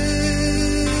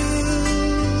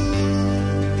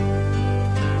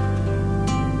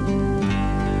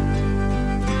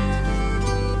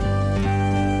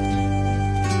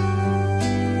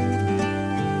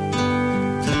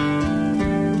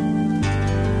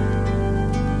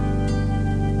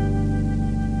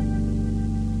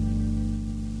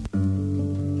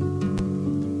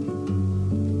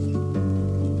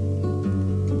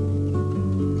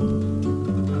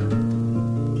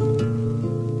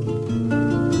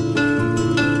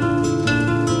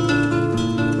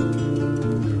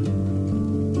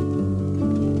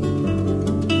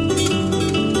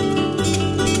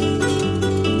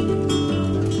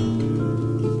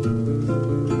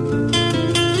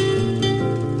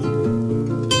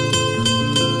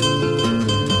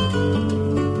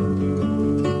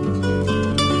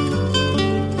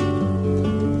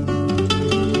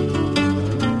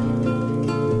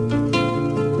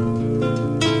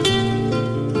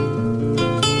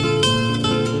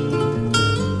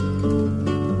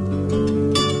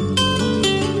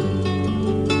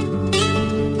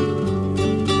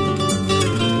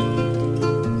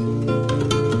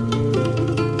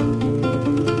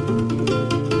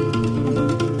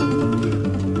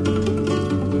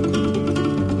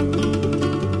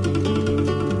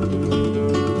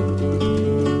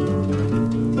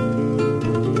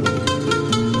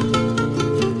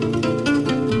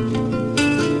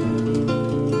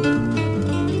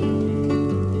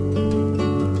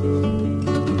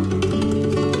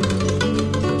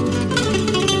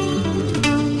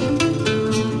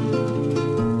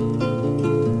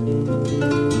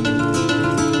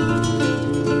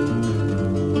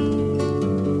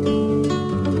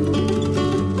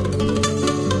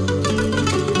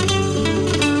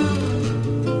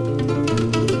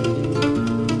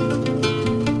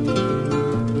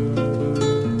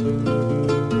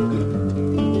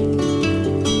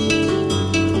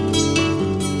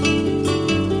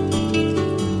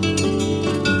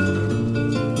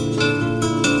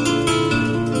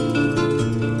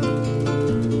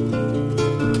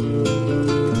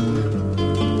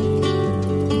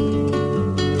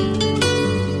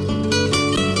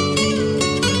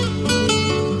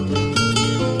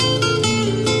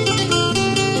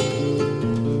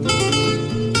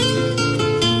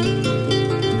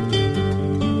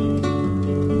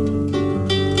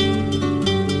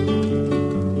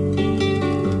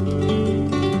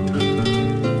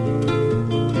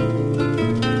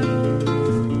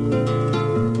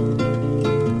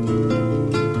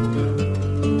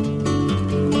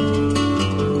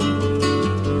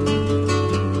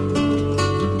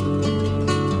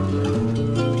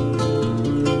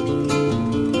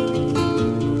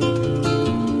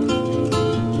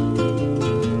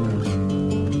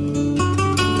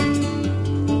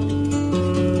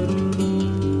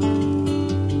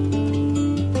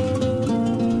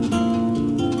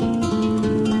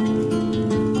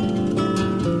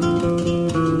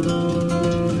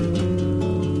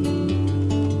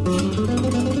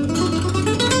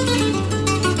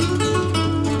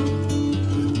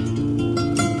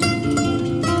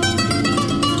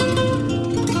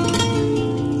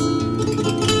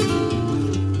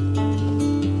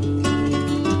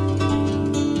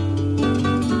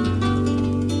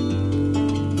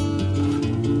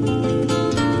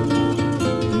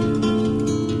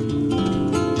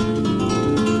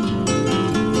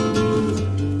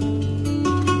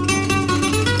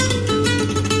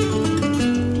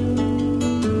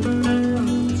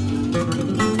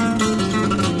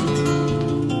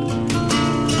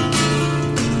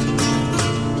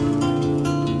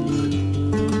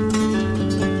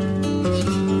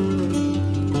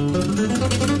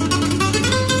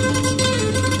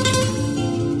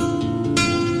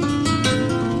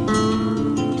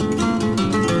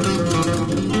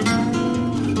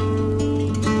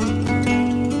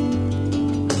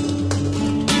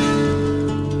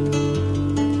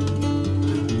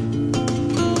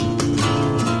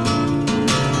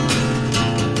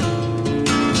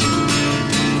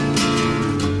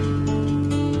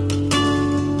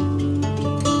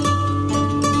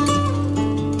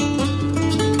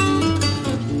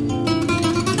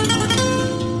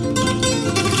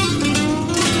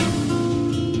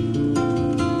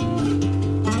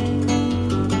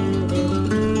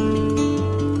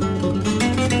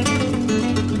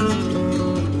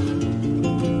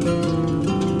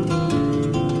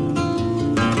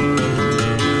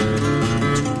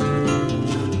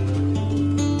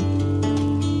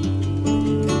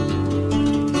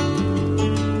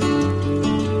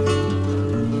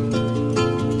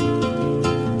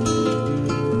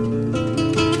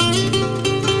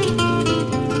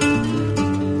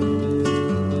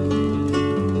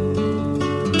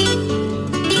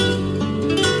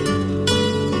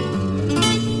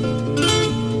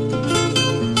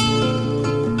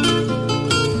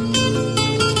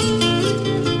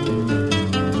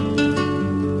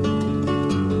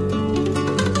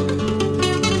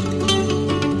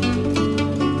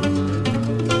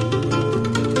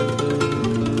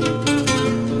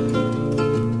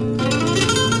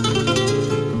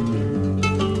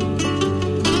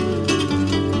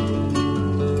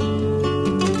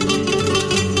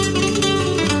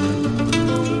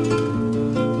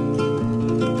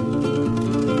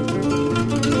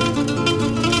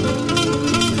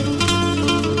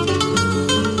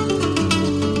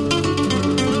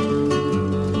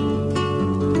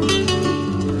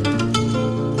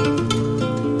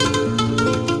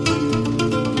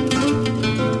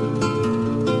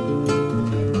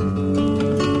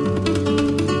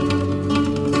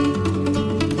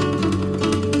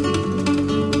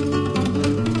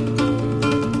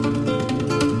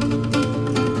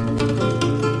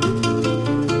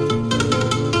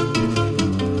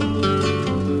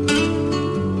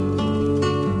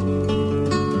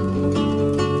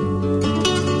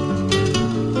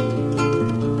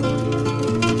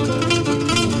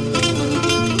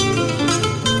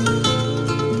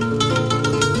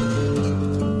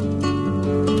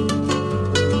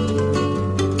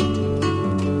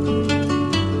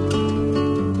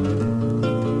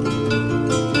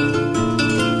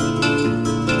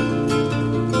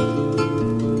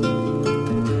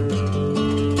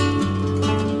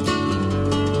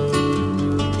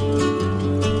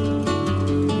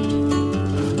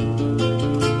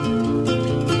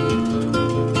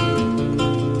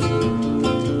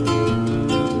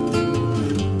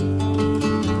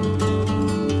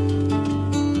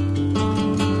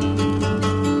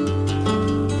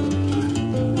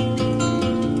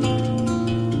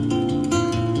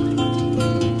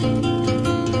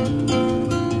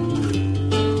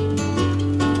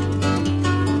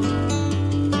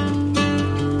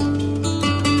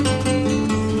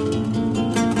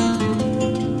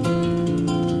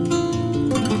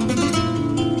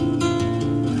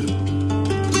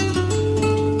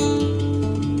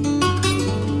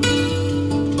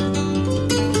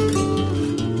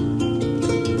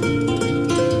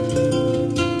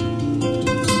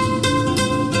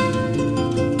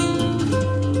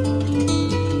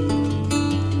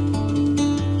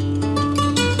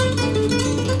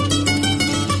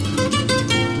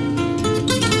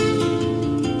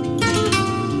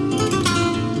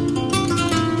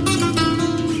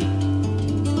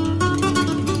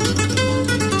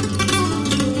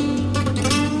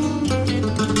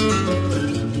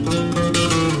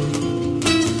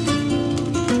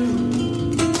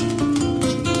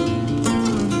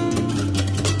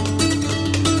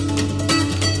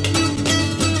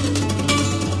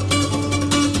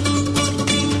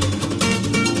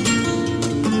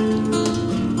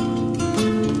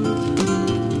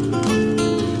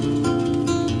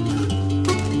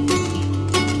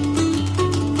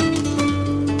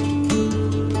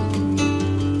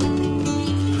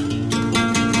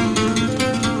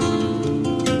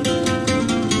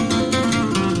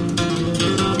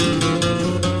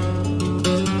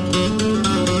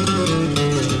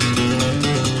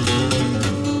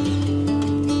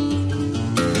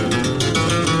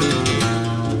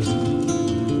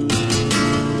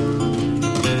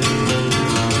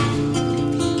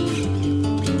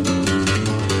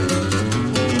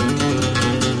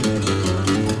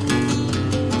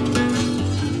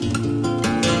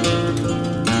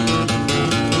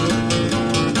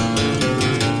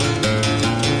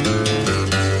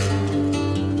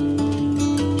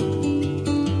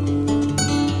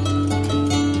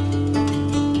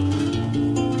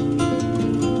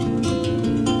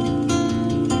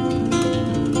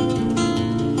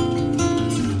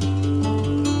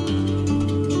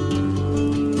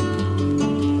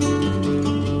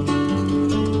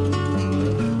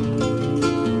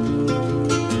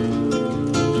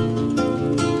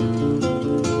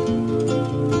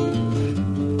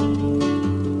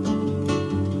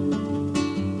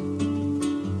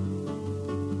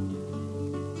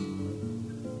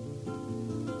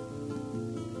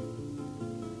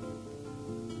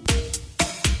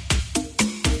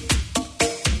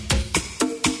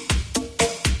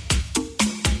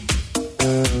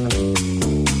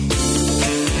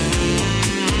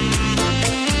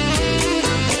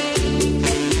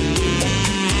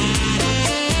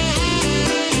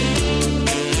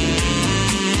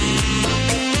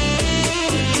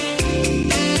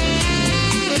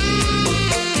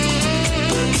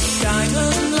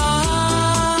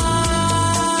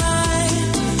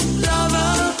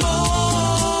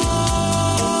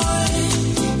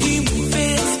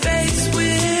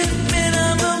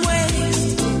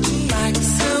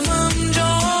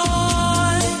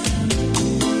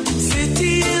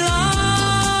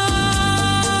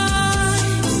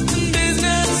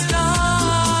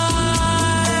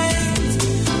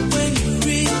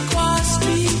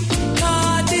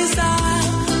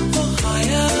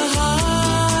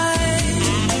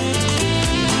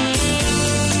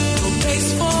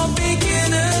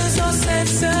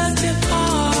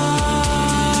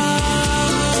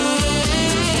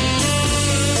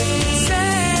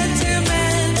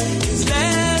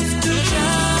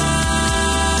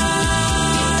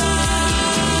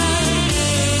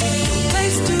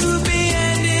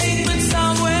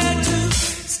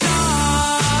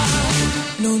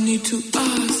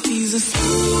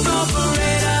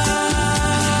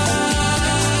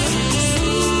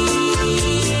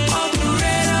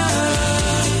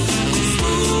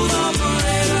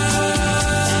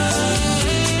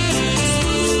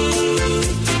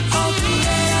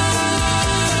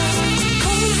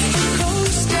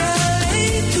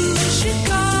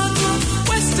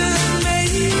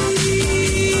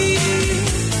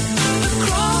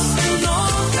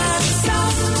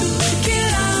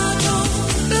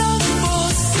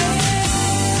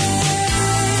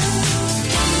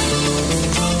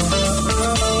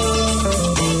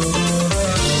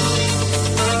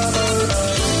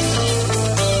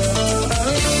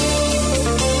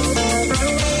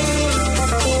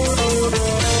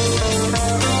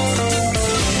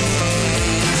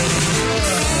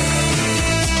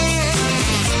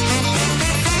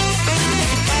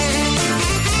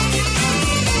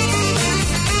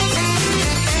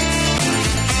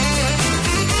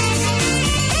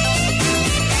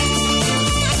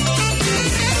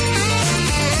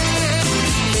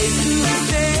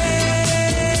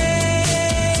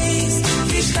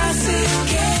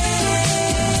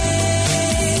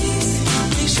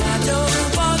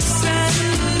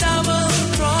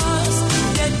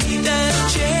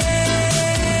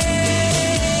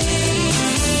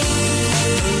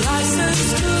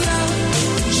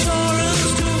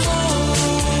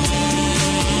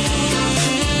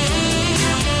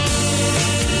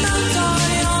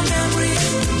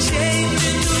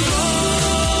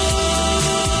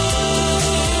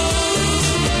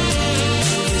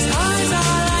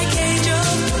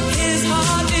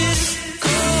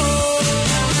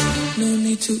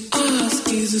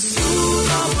 She's a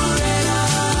smooth operator.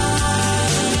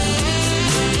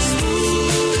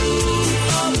 Smooth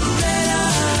operator.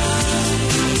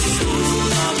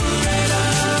 Smooth operator.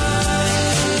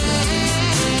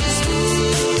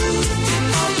 Smooth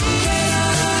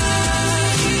operator.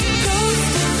 Coast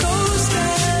to coast,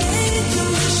 LA to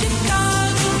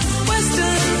Chicago,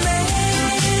 Western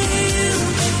Mail.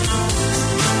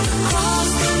 Across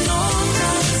the north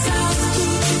and south to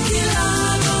Key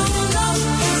Largo, North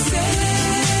for sale.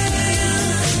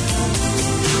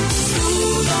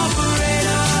 Smooth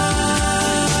operator.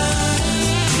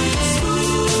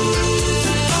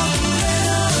 Smooth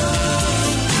operator.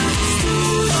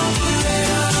 Smooth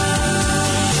operator.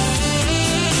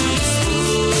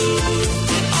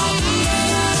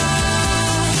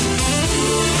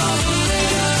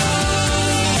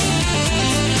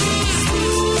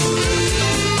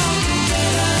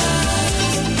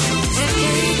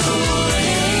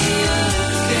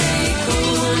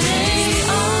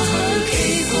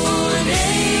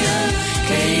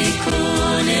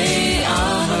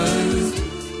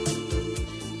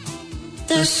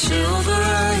 The silver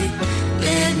eye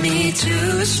led me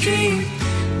to a stream,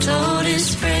 told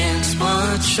his friends,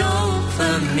 watch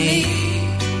over me.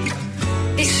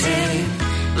 He said,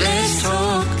 let's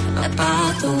talk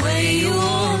about the way you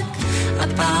walk,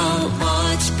 about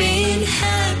what's been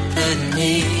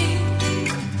happening.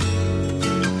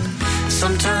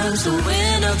 Sometimes the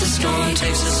wind of the storm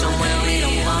takes us somewhere we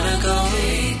don't want to go.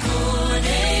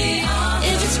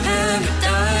 If it's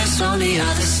paradise on the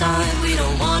other side, we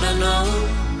don't want to know.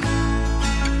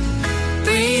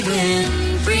 Breathe in,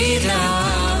 breathe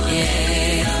out, yeah.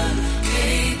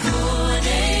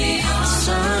 The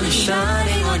sun is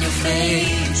shining on your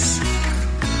face.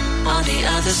 On the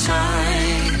other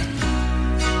side,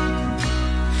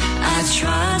 I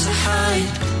tried to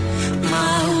hide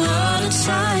my world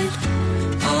inside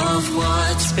of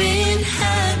what's been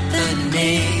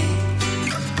happening.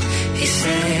 He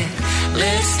said,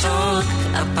 let's talk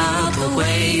about the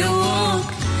way you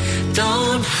walk.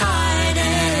 Don't hide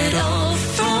it all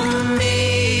from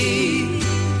me.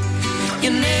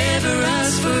 You never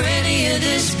asked for any of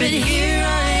this, but here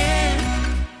I am.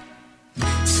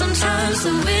 Sometimes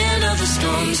the wind of the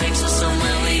storm takes us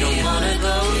somewhere we don't want to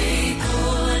go.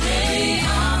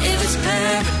 If it's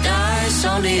paradise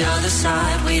on the other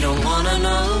side, we don't want to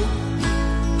know.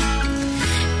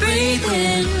 Breathe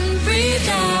in, breathe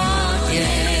out,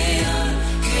 yeah.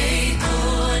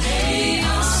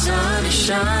 The sun is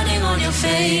shining on your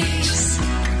face.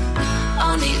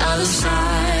 On the other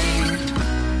side.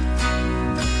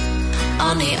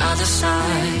 On the other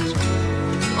side.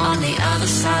 On the other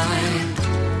side.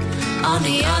 On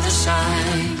the other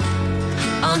side.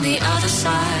 On the other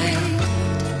side.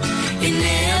 You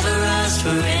never asked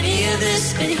for any of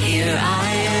this, but here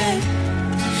I am.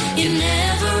 You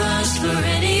never asked for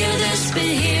any of this, but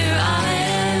here I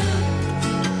am.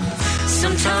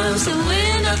 Sometimes the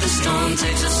wind of the storm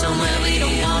takes us somewhere we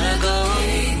don't want to go.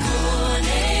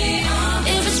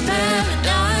 If it's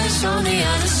paradise on the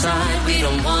other side, we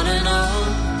don't want to know.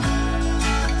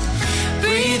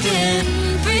 Breathe in,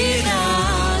 breathe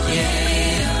out, yeah.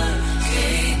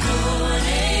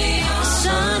 The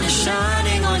sun is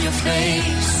shining on your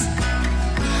face.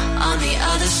 On the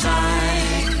other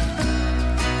side.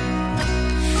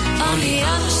 On the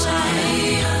other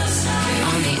side.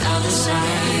 On the other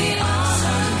side.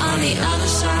 On the other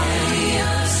side,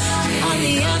 on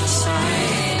the other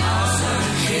side.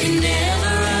 You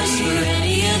never asked for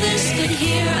any of this, but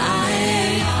here I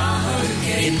am.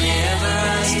 You never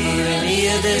asked for any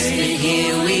of this, but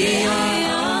here we are.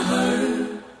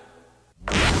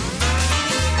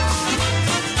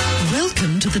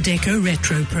 Welcome to the Deco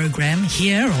Retro program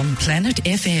here on Planet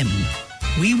FM.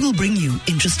 We will bring you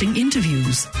interesting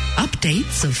interviews,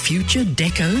 updates of future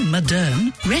deco,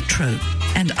 modern, retro,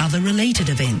 and other related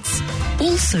events.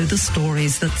 Also the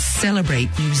stories that celebrate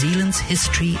New Zealand's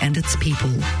history and its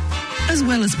people, as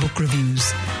well as book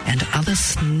reviews and other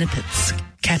snippets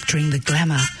capturing the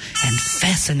glamour and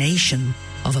fascination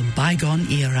of a bygone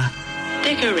era.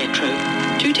 Deco Retro,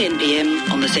 2:10 p.m.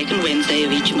 on the second Wednesday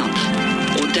of each month.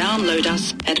 Or download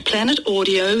us at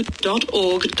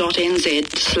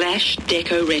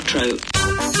planetaudio.org.nz/Deco Retro.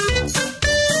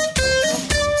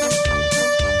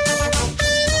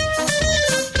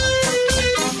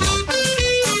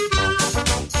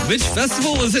 Which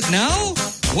festival is it now?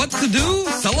 What to do?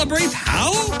 Celebrate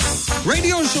how?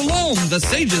 Radio Shalom, the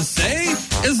sages say,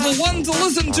 is the one to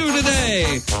listen to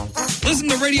today. Listen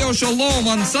to Radio Shalom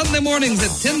on Sunday mornings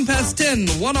at 10 past 10,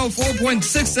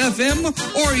 104.6 FM,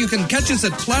 or you can catch us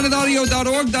at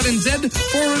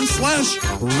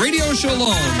planetaudio.org.nz/Radio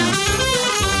Shalom.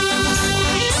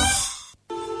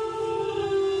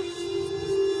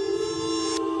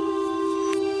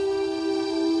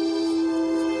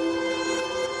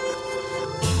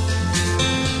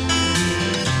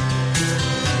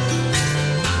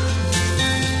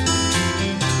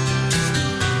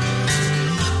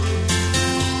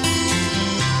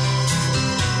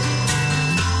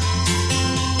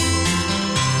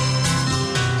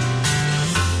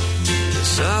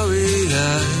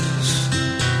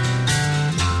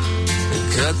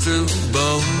 at the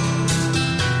bone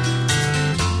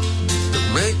that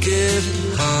make it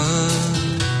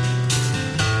hard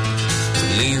to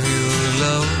leave you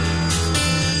alone,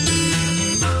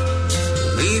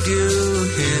 leave you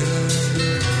here,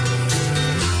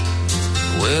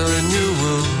 wearing your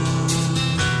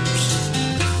wounds,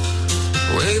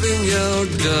 waving your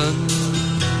guns.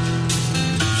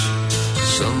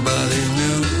 Somebody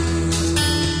new,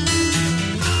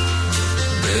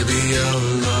 baby, you're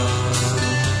lost,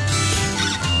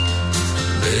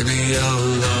 baby, you're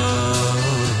lost,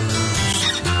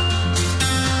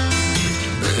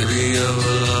 baby, you're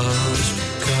lost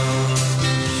because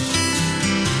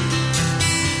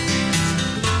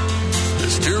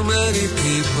there's too many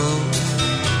people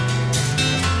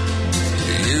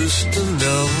you used to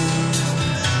know.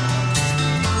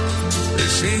 They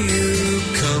see you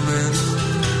coming,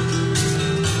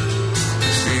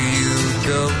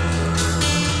 go.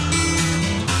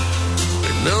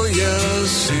 They know your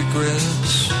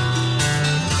secrets,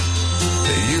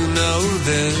 you know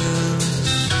this.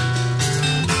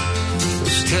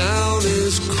 This town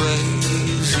is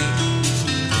crazy,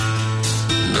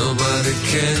 nobody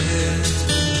cares.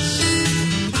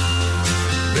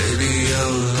 Baby,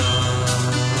 you're lost,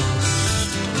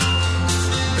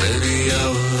 baby,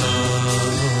 you're lost,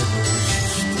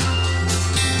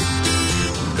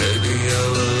 baby,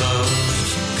 you're lost.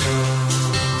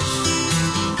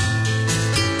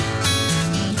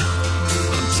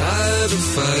 Tired of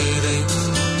fighting,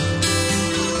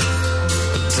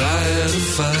 I'm tired of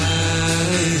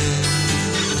fighting,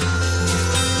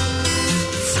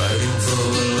 fighting for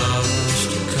a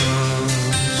lost cause.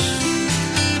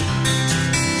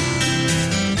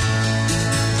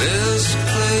 There's a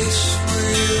place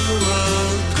where you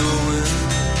are going,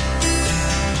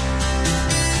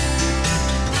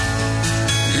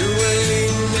 you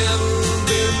ain't never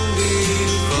been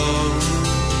before.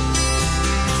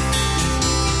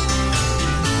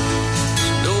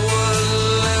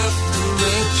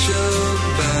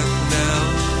 Back now,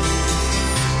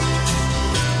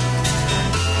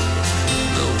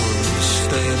 no one's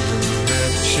standing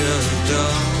at your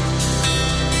door.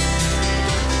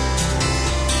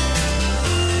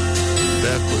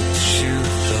 That what you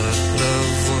thought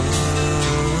love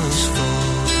was for.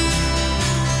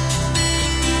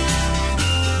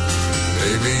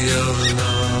 Baby, you're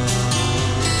lost,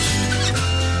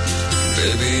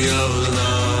 baby, you're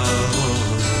lost,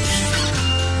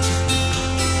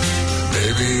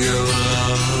 baby, you're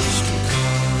lost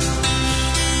cause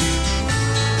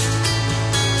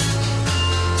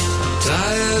I'm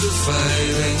tired of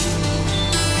fighting,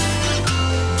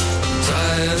 I'm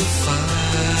tired of fighting,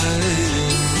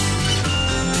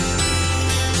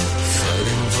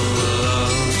 fighting for a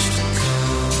lost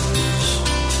cause.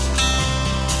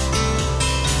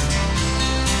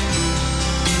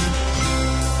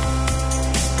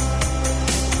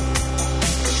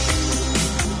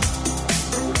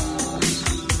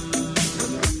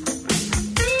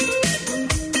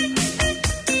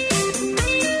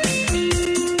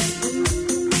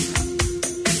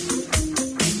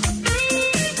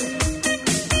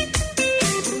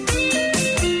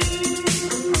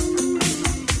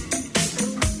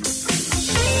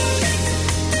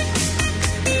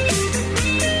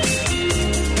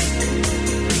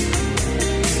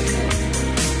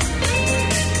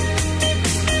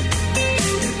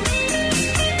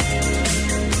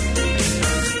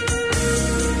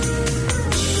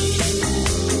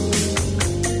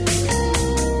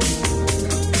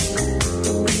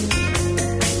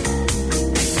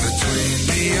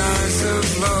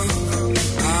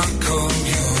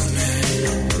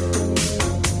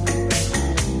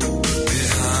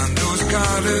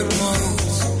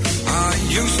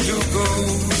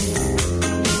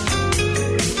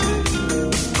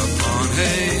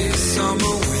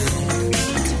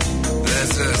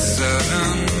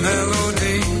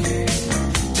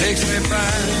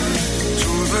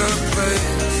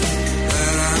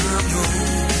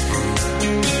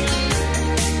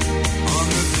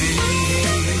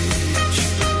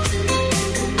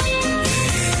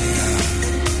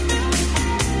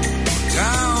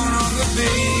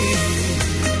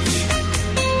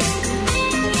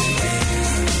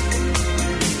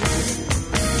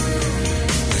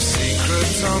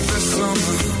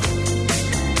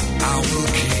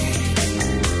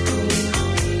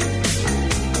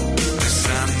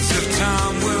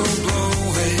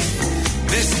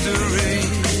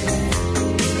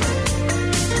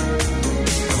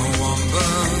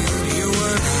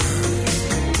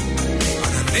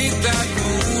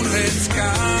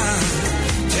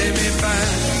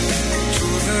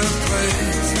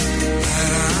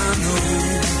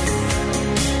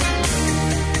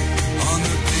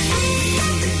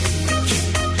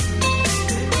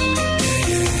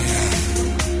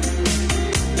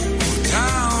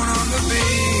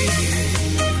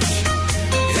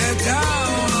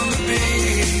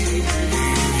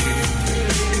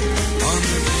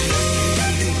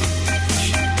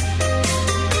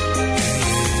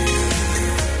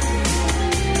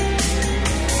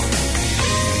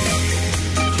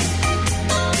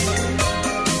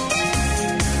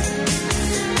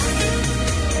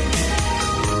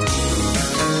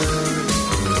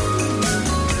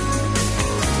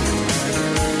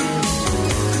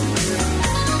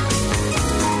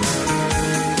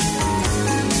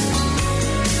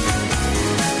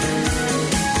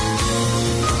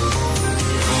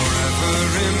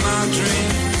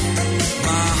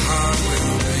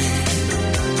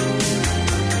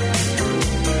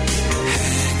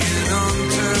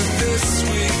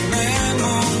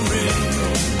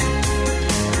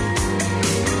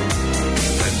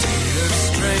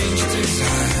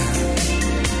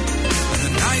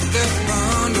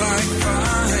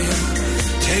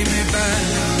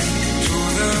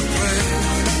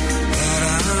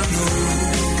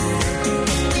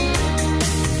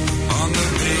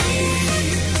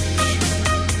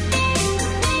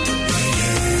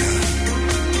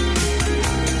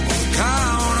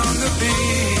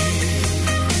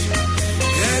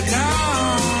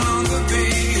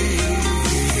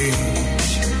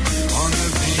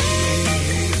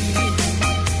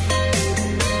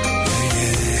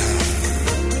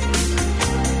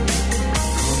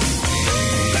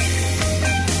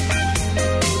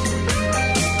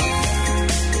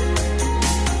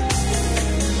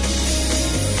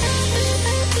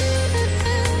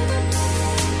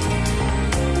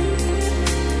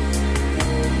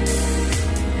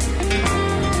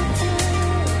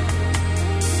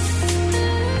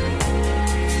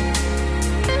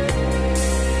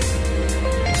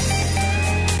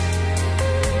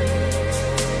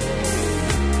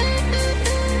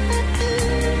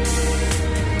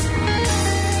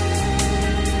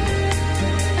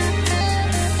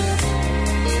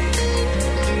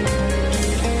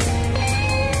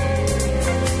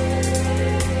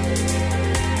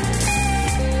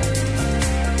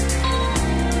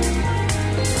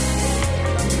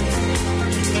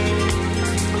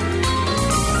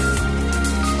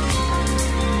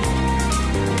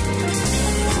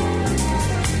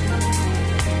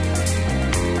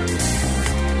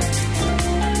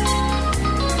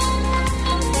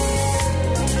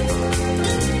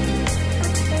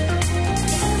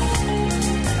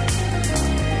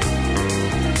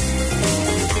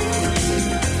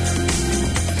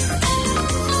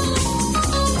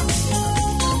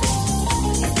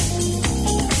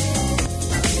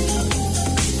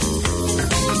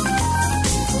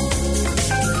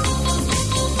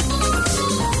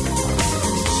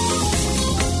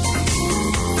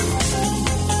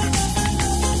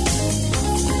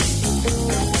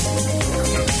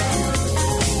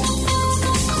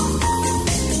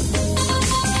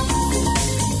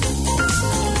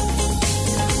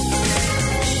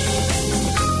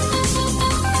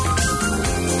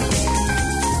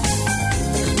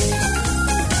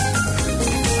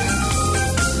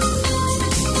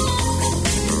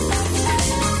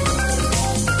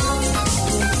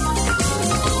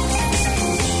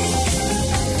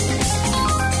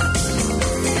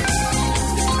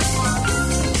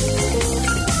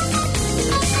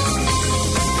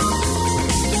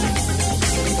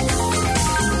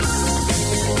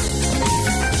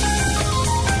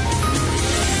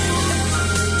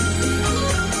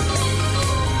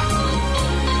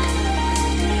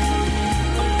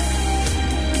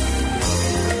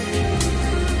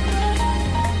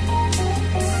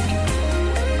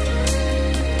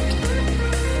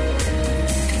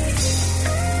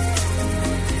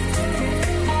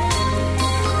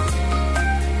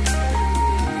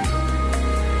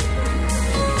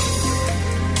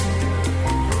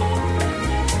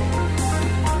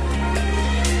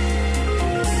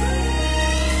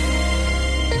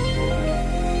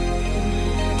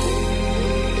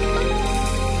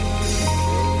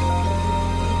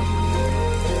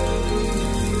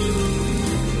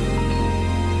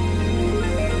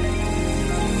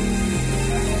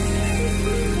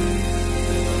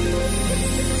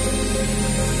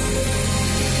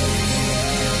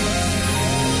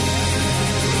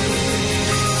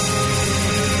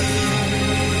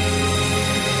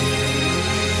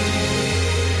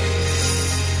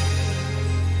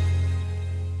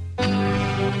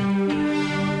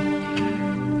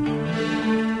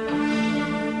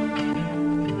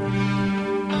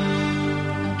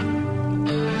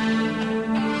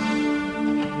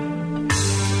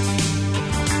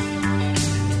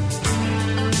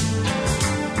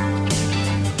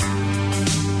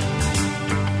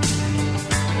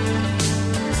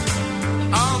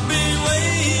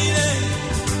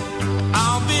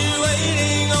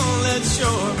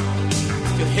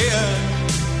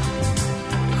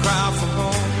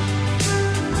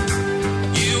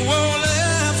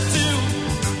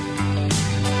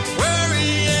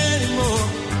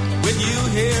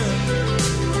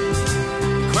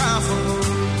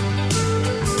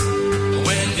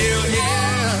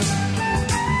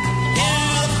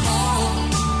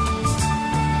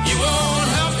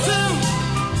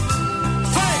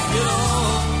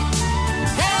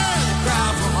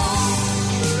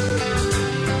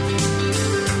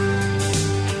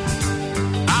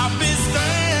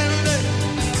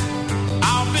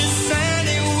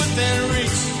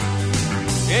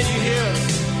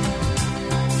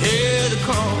 hear the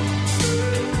call.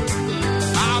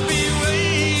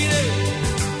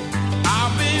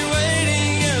 I'll be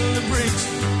waiting in the breach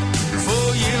for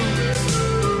you.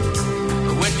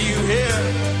 When you hear,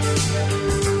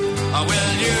 when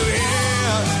you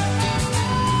hear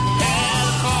the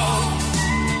call,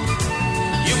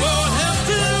 you won't have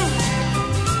to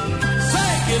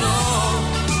take it all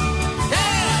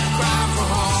and cry for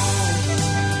home.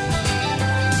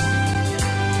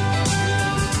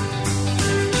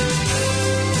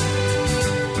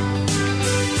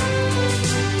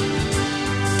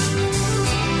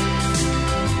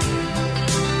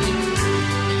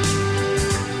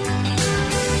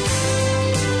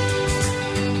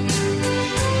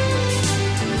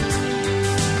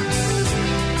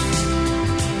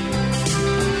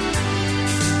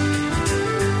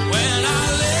 When I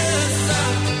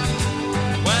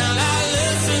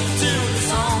listen to the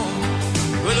song,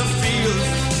 well, it feels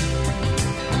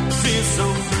so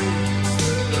free.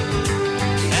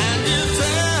 And you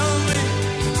tell me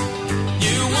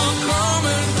you won't come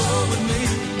and go with me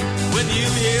when you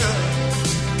hear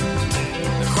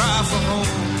the cry for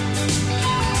home.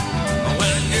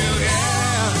 When you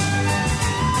hear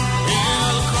the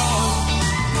call,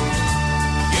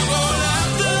 you won't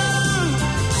have to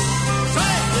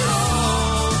take it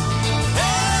all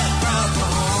and cry for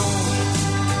home.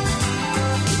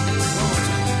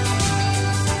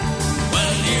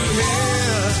 When you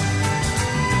hear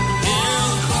the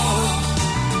call,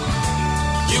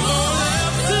 you won't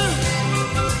have to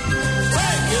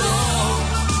take it all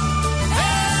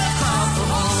and cry for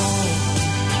home.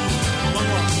 One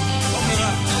more.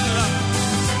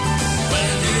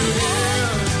 When you hear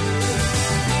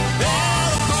the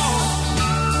call,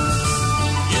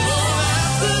 you won't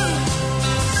have to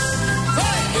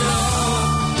take it all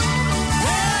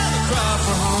and cry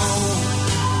for home.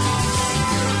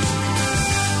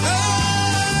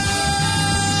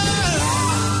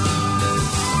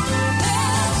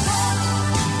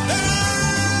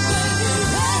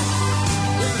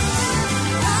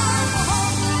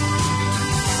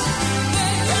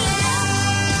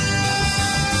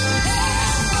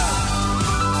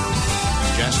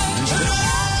 Just missed it?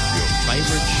 Your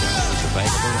favorite show is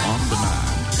available on demand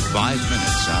 5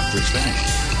 minutes after it's finished.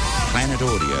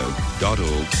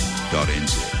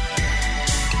 planetaudio.org.nz.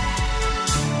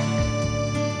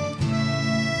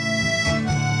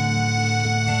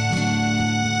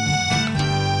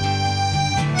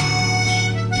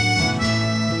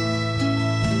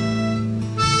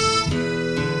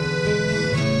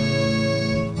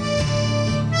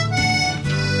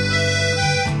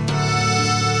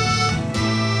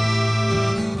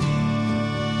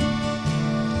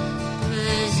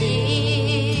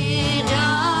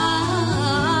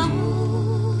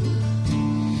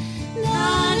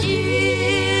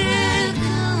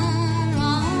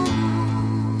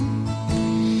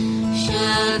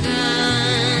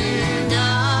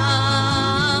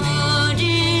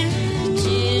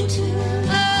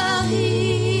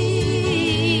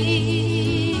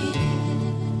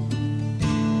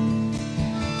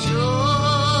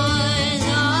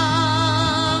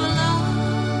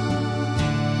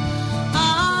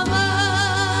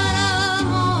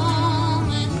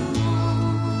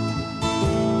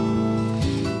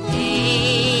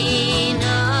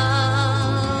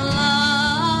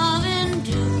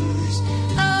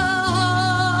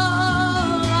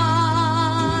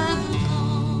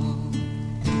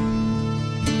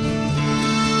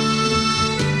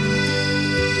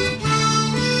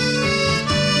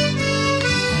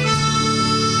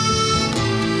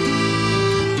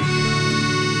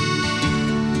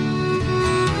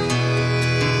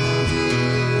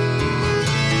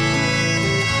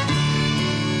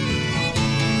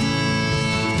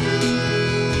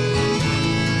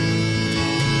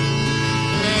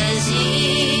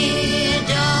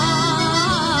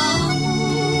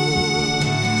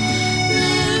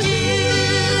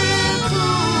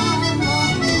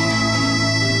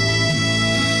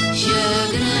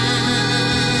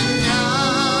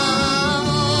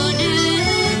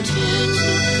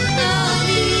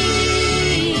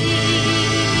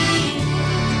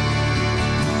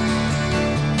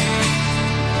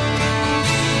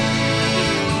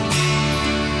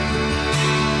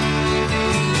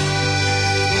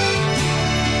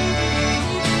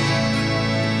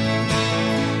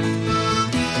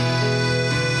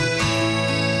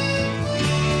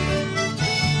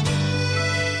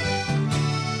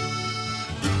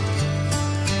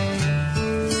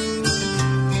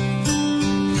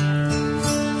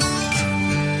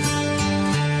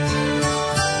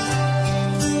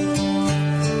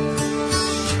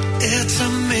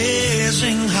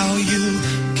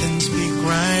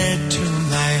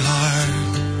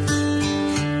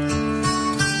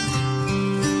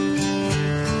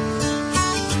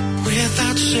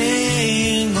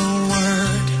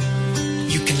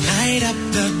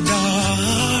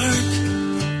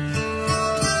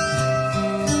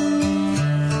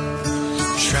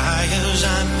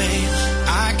 me.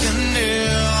 I can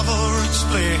never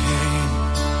explain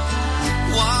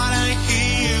what I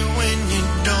hear when you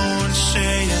don't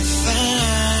say a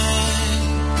thing.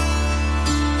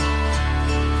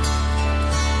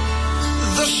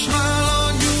 The smile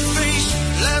on your face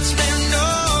lets me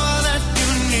know that you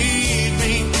need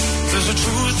me. There's a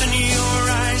truth in your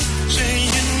eyes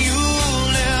saying you'll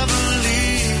never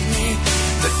leave me.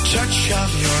 The touch of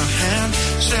your hand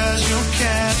says you'll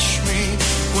catch me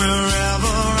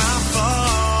wherever I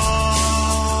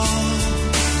fall.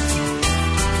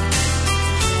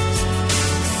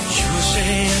 You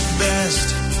say it best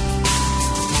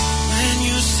when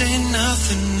you say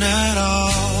nothing at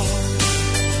all.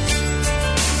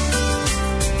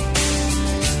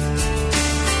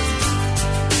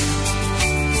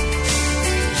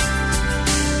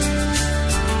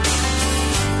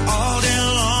 All day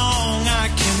long I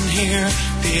can hear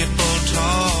people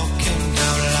talking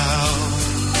out loud.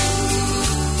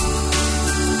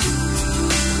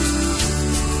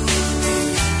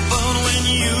 But when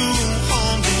you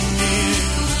hold me near,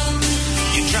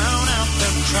 you drown out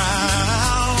the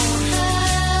crowd.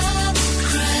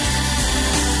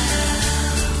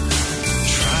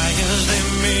 Try as they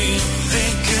may,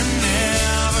 they can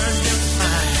never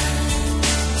define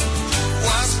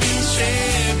what's been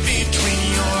said between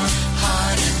your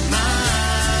heart and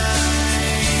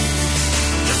mine.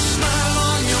 The smile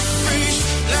on your face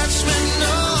lets me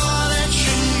know that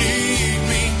you need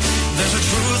me. There's a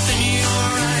truth in your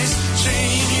eyes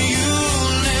saying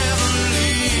you'll never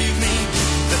leave me.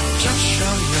 The touch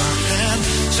of your hand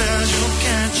says you'll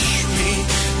catch me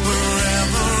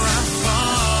wherever I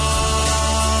fall.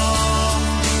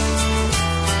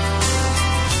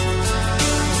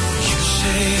 You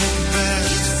say it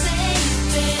best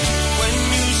when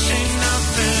you say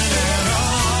nothing at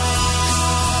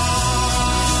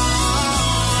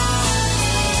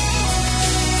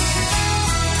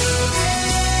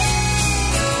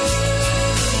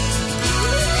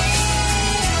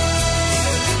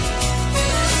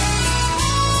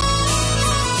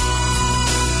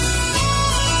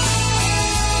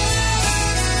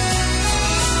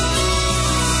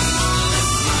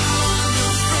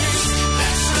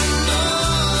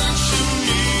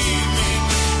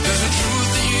There's a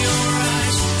truth in your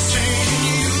eyes saying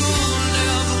you'll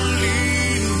never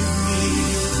leave me.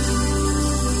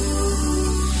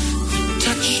 The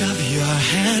touch of your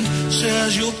hand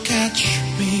says you'll catch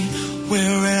me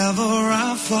wherever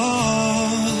I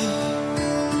fall.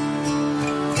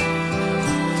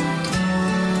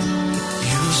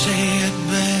 You say it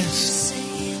best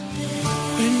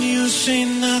when you say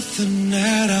nothing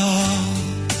at all.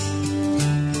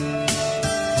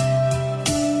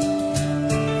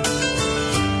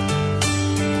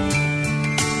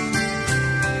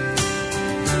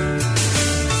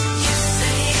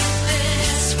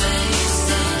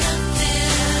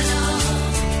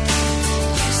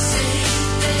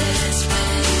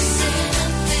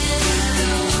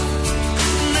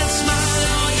 That smile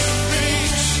on your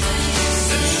face,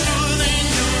 the truth in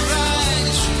your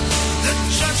eyes, the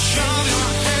touch of your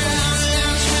hand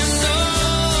lets me know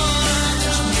I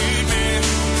just need me.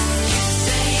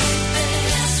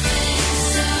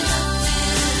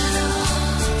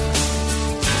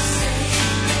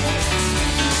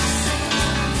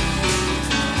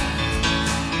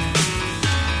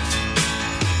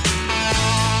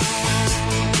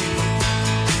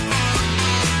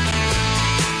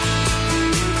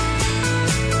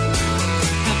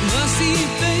 Have mercy,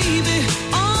 baby,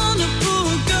 on a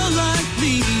poor girl like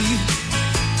me.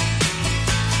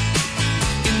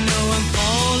 You know I'm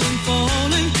falling,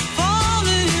 falling,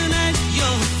 falling at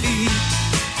your feet.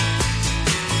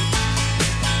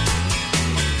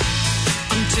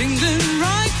 I'm tingling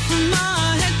right from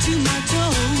my head to my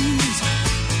toes.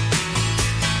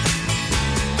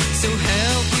 So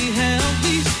help me, help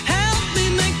me, help me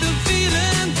make the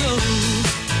feeling go.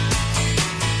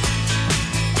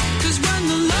 'Cause when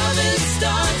the loving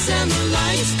starts and the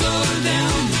lights go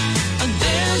down, and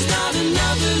there's not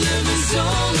another living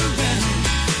soul around,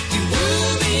 you woo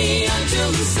me until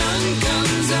the sun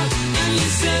comes up, and you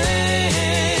say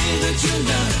that you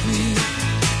love me.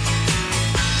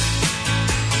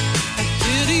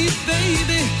 I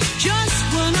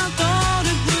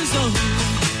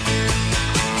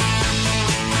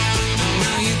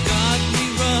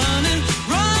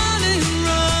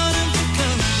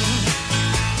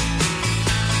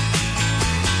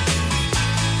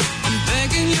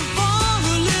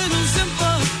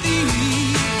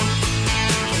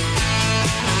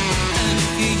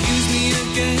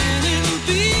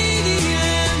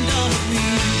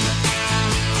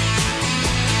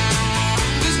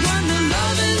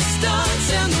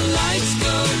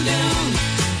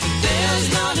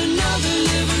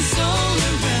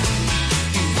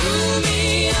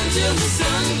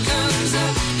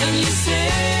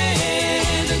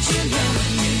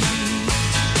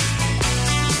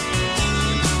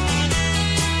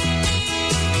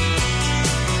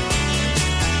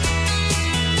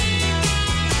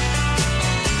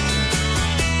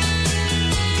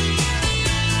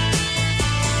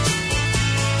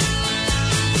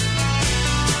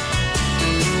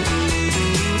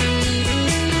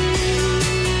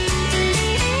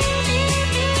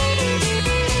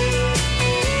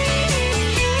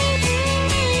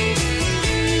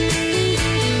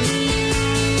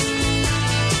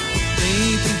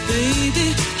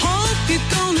you're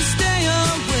gonna stay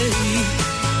away.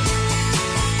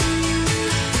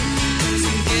 'Cause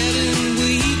I'm getting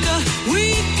weaker,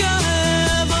 weaker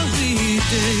every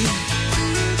day.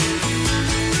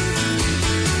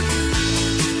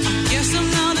 I guess I'm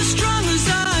not as strong as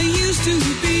I used to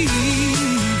be.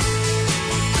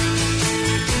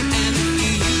 And if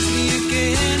you use me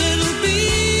again, it'll be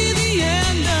the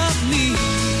end of me.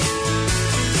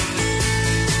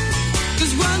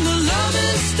 'Cause when the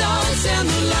loving starts and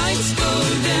the lights go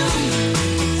down,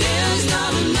 there's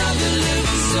not another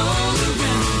living soul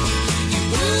around. You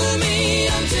woo me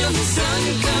until the sun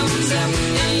comes up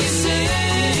and you say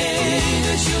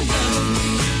that you'll love me.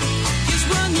 'Cause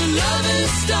when the loving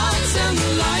starts and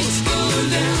the lights go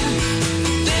down,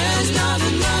 there's not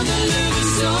another living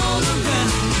soul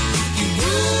around. You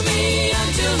woo me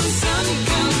until the sun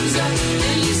comes up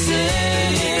and you say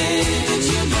that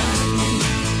you love me.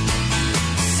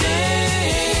 Say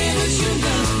that you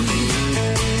love me.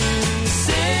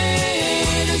 Say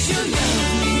that you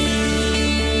love me.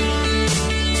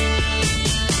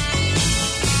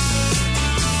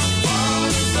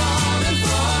 Falling, falling,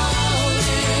 falling.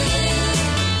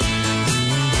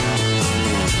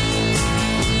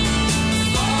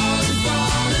 Falling,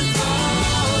 falling,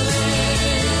 falling.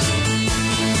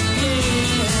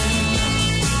 Yeah.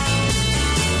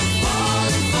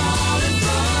 Falling, falling,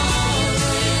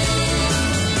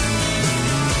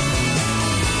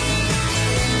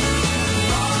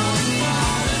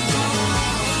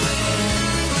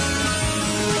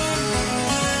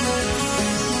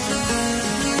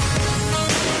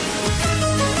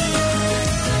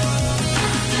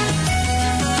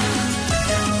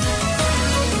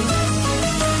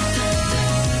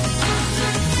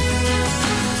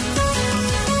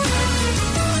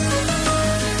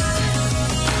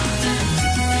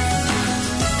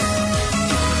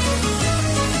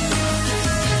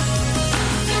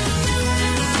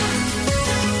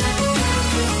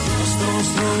 A stone's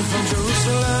throw from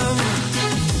Jerusalem,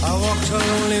 I walked a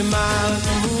lonely mile in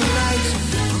the moonlight.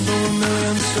 Though a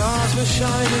million stars were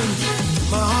shining,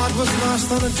 my heart was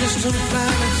lost on a distant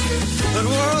planet that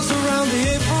whirls around the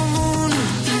April moon,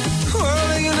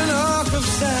 whirling in an arc of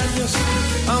sadness.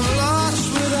 I'm lost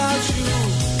without you.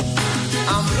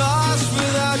 I'm lost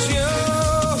without you.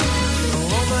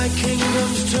 All my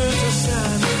kingdoms turn to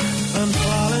sand and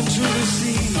fall into the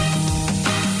sea.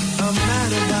 I'm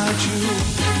mad about you.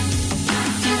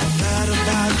 I'm mad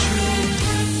about you.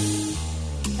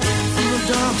 From the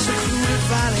dark, secluded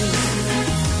valleys,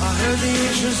 I heard the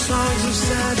ancient songs of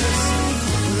sadness.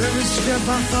 With every step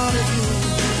I thought of you,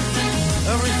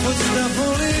 every footstep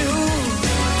only you,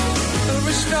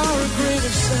 every star a grain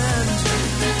of sand.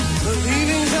 The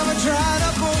leavings of a dried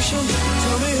up ocean.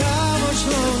 Tell me how much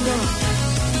longer?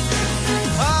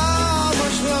 How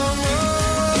much longer?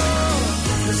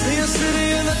 Is there a city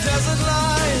in the desert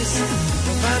lies,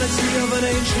 the vanity of an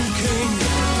ancient king?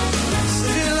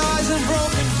 City lies in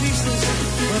broken pieces,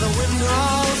 where the wind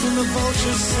howls and the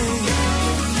vultures sing.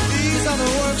 These are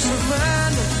the works of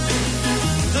man.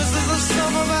 This is the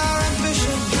sum of our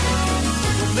ambition.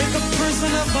 We'll make a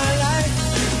prison of my life.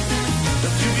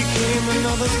 If you became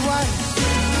another's wife,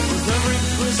 with every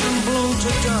prison blown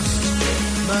to dust,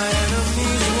 my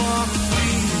enemies walk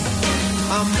free.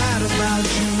 I'm mad about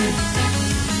you.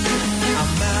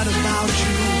 I'm mad about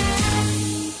you.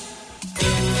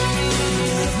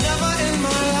 I've never in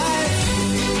my life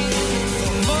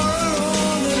felt more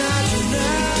alone than I do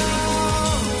now.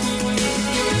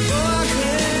 Though I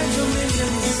claim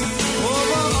dominions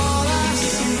over all I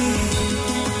see,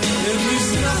 it means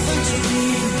nothing to me.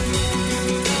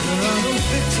 There are no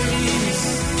victories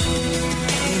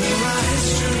in our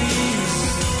histories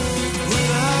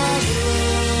without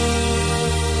love.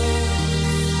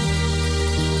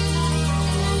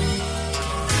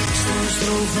 Stones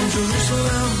thrown from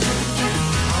Jerusalem,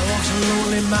 I walked a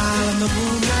lonely mile in the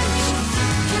moonlight.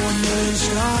 1 million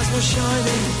stars were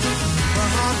shining. My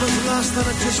heart was lost on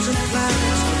a distant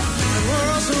planet that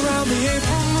whirls around the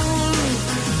April moon,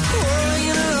 whirling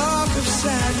in an arc of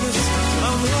sadness.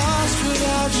 I'm lost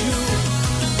without you.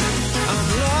 I'm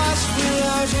lost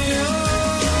without you.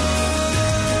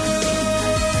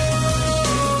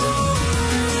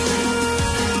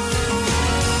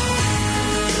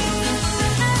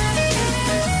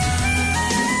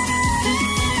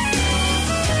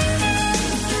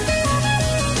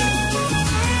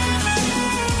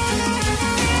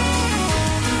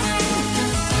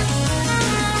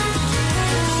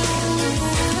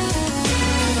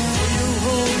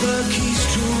 Keys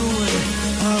to ruin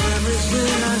of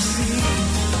everything I see.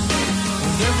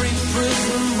 With every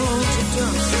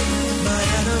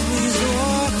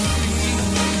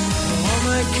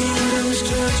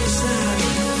countryside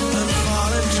and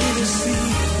fall into the sea.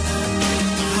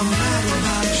 I'm mad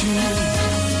about you.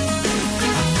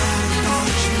 I'm mad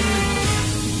about you.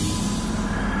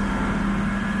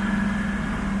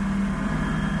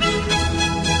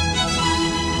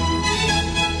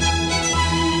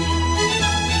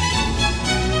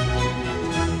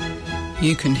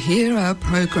 You can hear our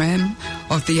program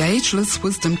of the Ageless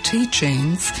Wisdom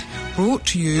Teachings brought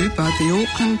to you by the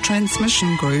Auckland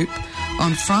Transmission Group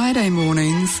on Friday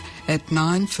mornings at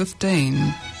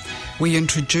 9:15. We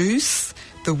introduce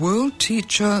the World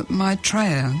Teacher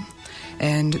Maitreya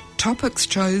and topics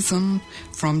chosen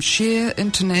from Share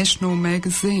International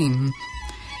magazine.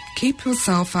 Keep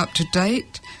yourself up to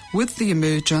date with the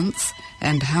emergence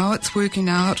and how it's working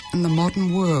out in the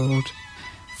modern world.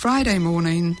 Friday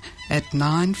morning at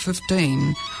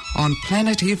 9:15 on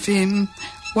Planet FM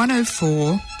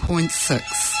 104.6.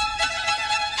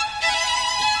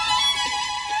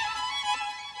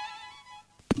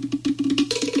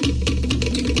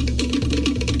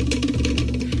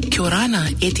 Kia orana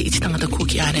e te iti tangata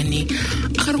kuki areni.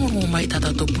 Akarongo mai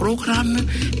tata to program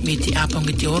me te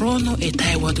apangi te orono e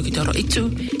tai watu ki te oro itu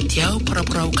te au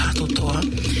paraparau kato toa.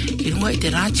 I runga i te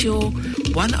ratio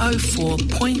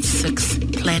 104.6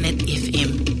 Planet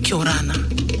FM. Kia orana.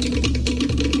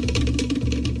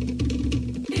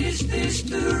 Is this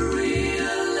the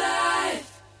real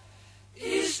life?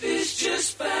 Is this just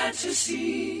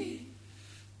fantasy?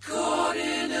 Caught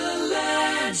in a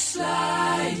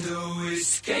landslide, no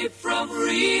escape from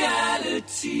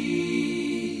reality.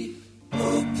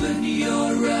 Open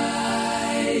your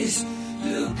eyes,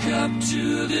 look up to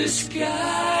the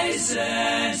skies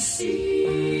and see.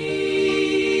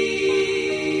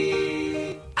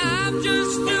 I'm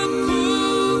just a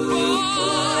poor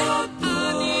boy, I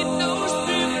need no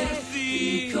sympathy,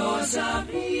 because I'm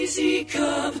easy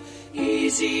come,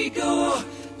 easy go,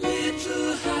 little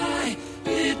high,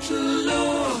 little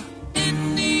low.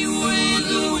 Any way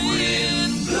the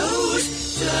wind blows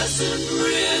doesn't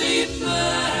really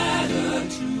matter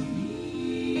to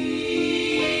me.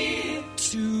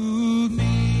 To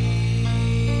me.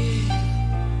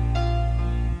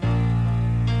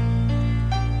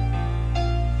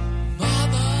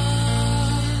 Mama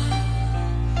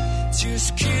just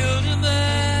killed a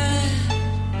man,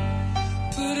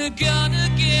 put a gun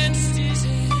against his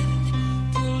head,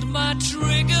 pulled my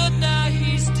trigger, now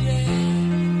he's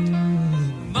dead.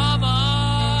 Mama,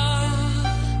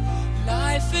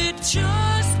 life had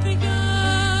just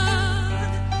begun,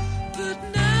 but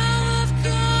now I've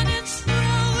gone and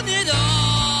thrown it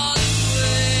all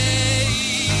away.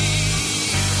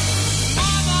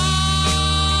 Mama,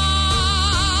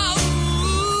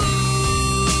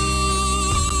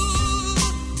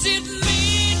 didn't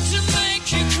mean to make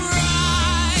you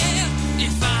cry.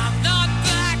 If I'm not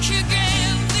back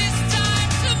again this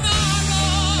time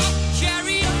tomorrow,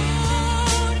 carry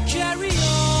on,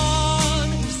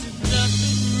 'cause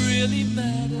nothing really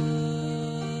matters.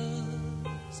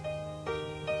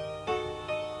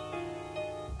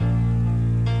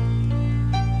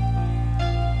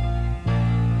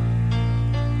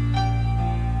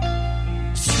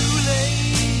 Too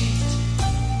late,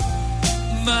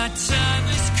 my time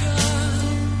has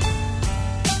come,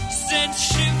 sent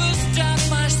shivers down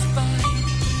my spine,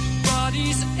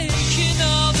 body's aching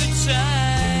all the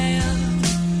time.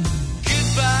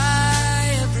 Goodbye,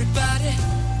 everybody,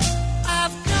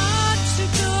 I've got to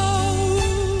go,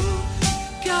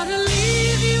 gotta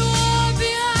leave you all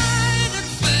behind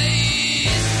and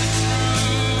face the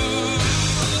truth.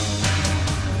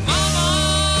 Mama,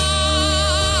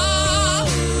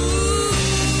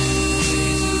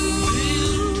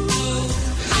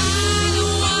 I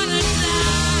don't wanna die.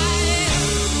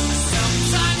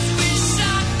 Sometimes wish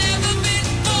I'd never been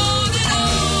born at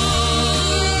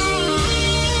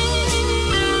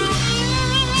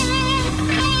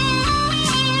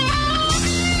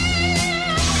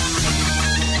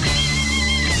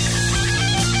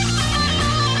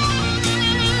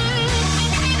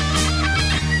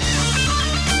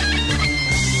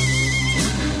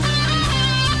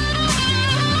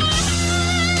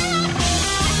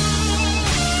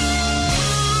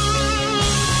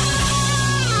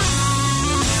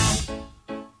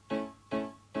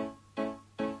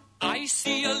I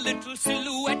see a little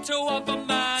silhouette of a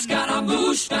man.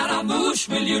 Scaramouche,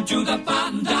 will you do the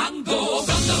fandango?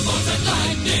 Thunderbolt and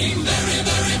lightning, very,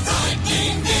 very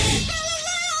frightening me.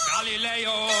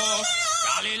 Galileo,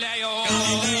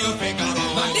 Figaro.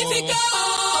 Magnifico!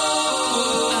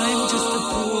 I'm just a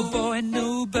poor boy,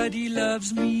 nobody loves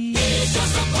me. He's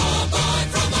just a poor boy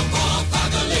from a poor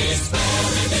family,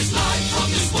 sparing his life from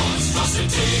this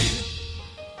monstrosity.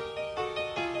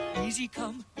 Easy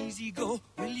come, easy go,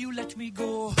 will you let me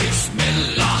go?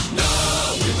 Bismillah, no,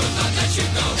 we will not let you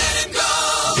go. Let him go.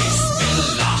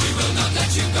 Bismillah, we will not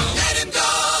let you go. Let him go.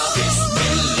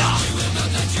 Bismillah, we will not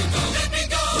let you go. Let me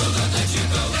go. We'll not let you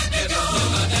go. Let me go.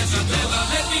 We'll not let you go. Never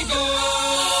let me go.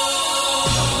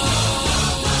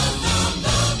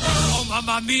 Oh,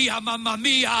 mamma mia, mamma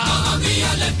mia. Mamma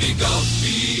mia, let me go.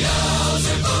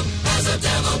 Beelzebub has a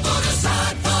devil put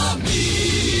aside for me.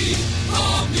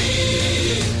 For me.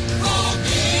 For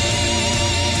me.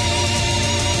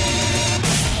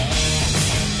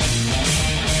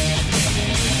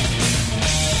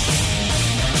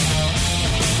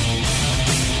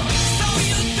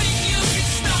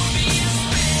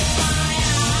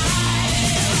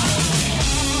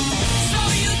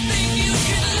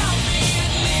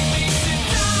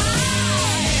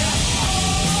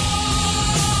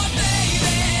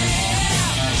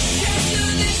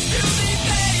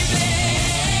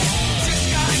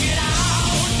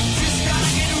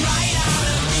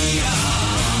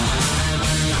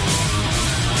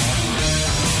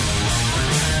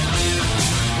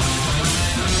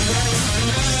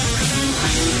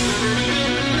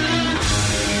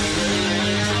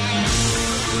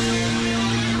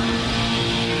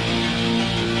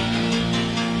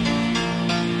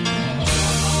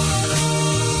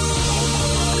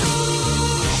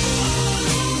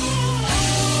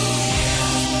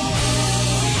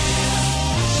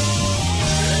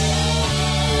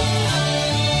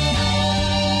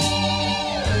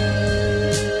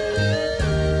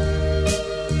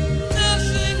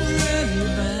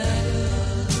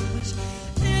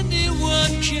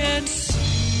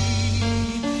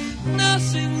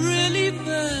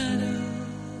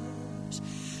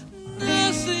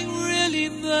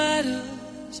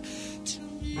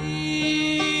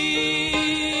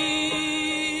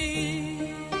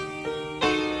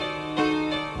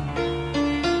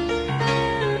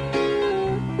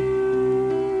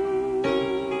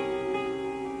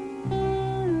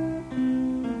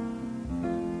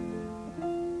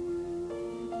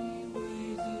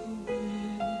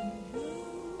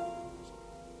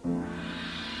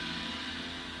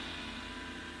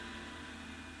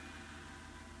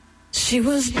 She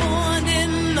was born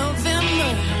in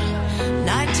November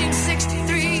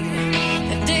 1963,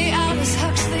 the day Aldous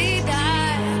Huxley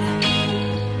died.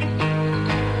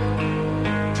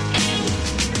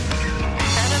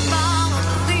 And her mama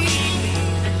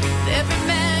believed that every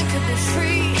man could be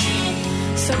free,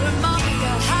 so her mama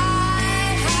got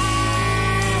high,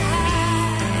 high,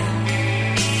 high.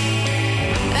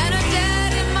 And her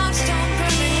daddy marched on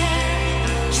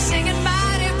Birmingham, singing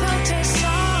mighty protest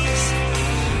songs.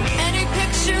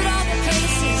 Pictured all the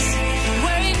places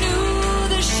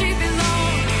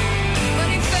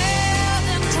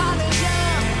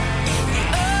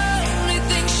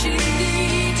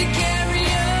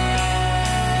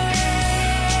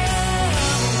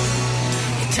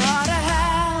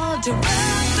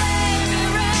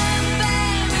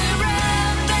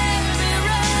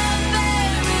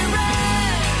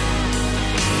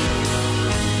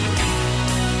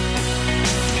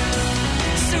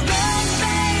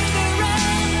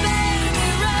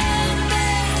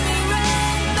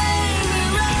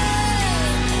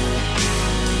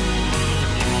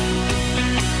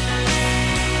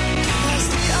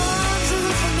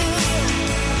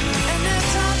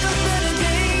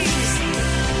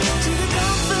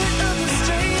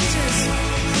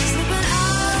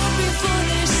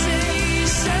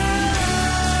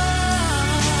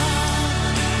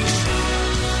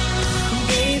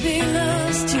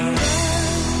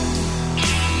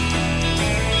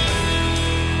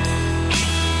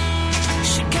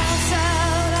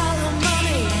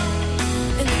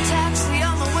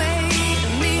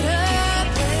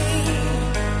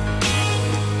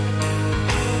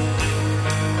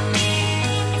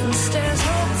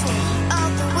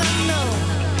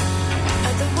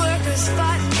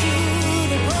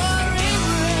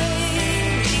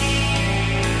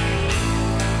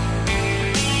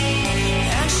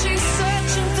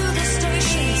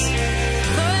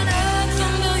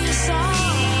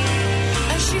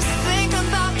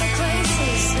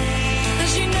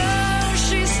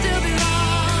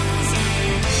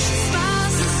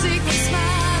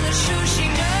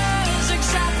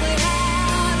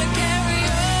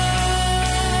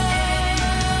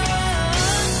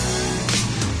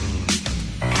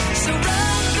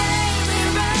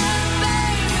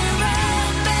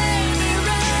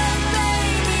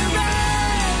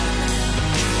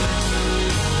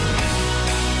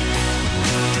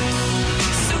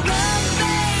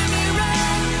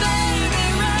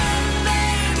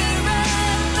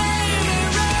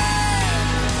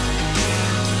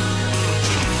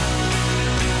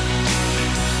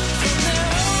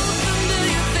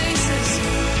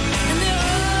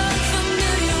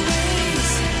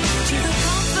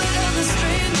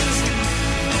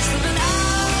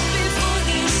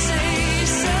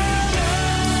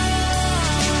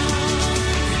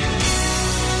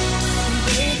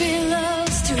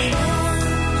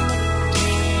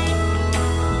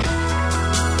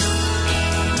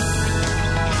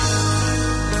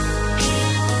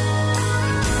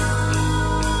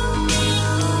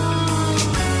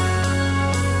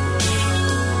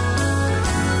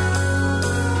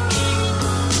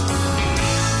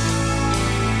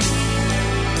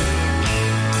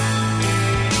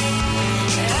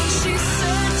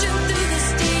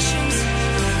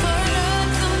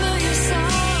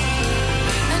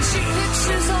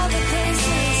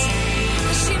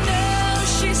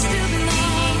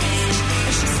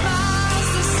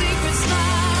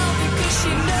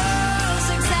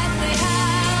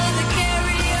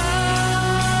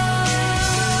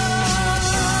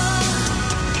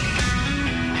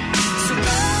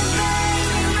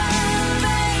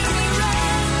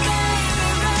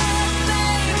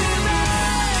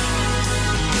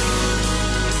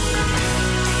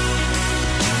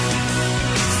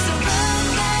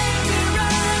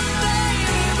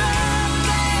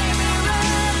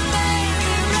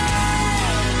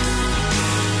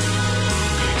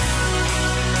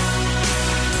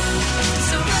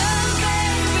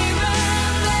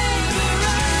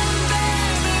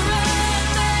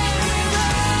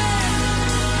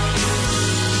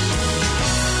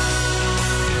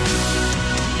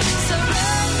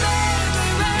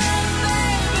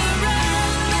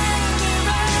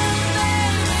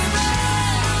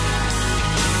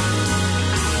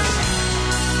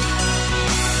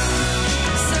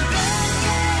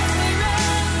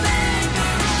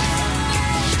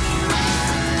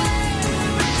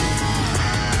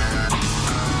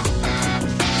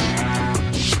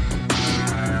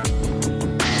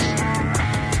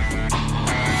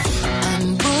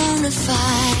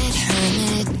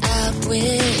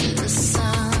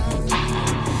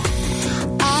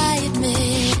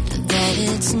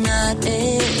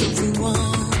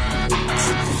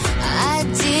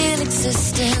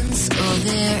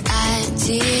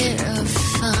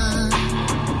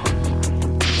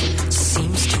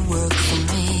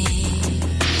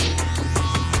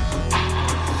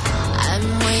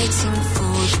waiting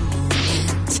for the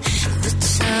moment. The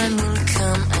time will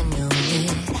come, I know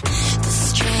it. The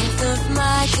strength of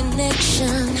my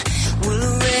connection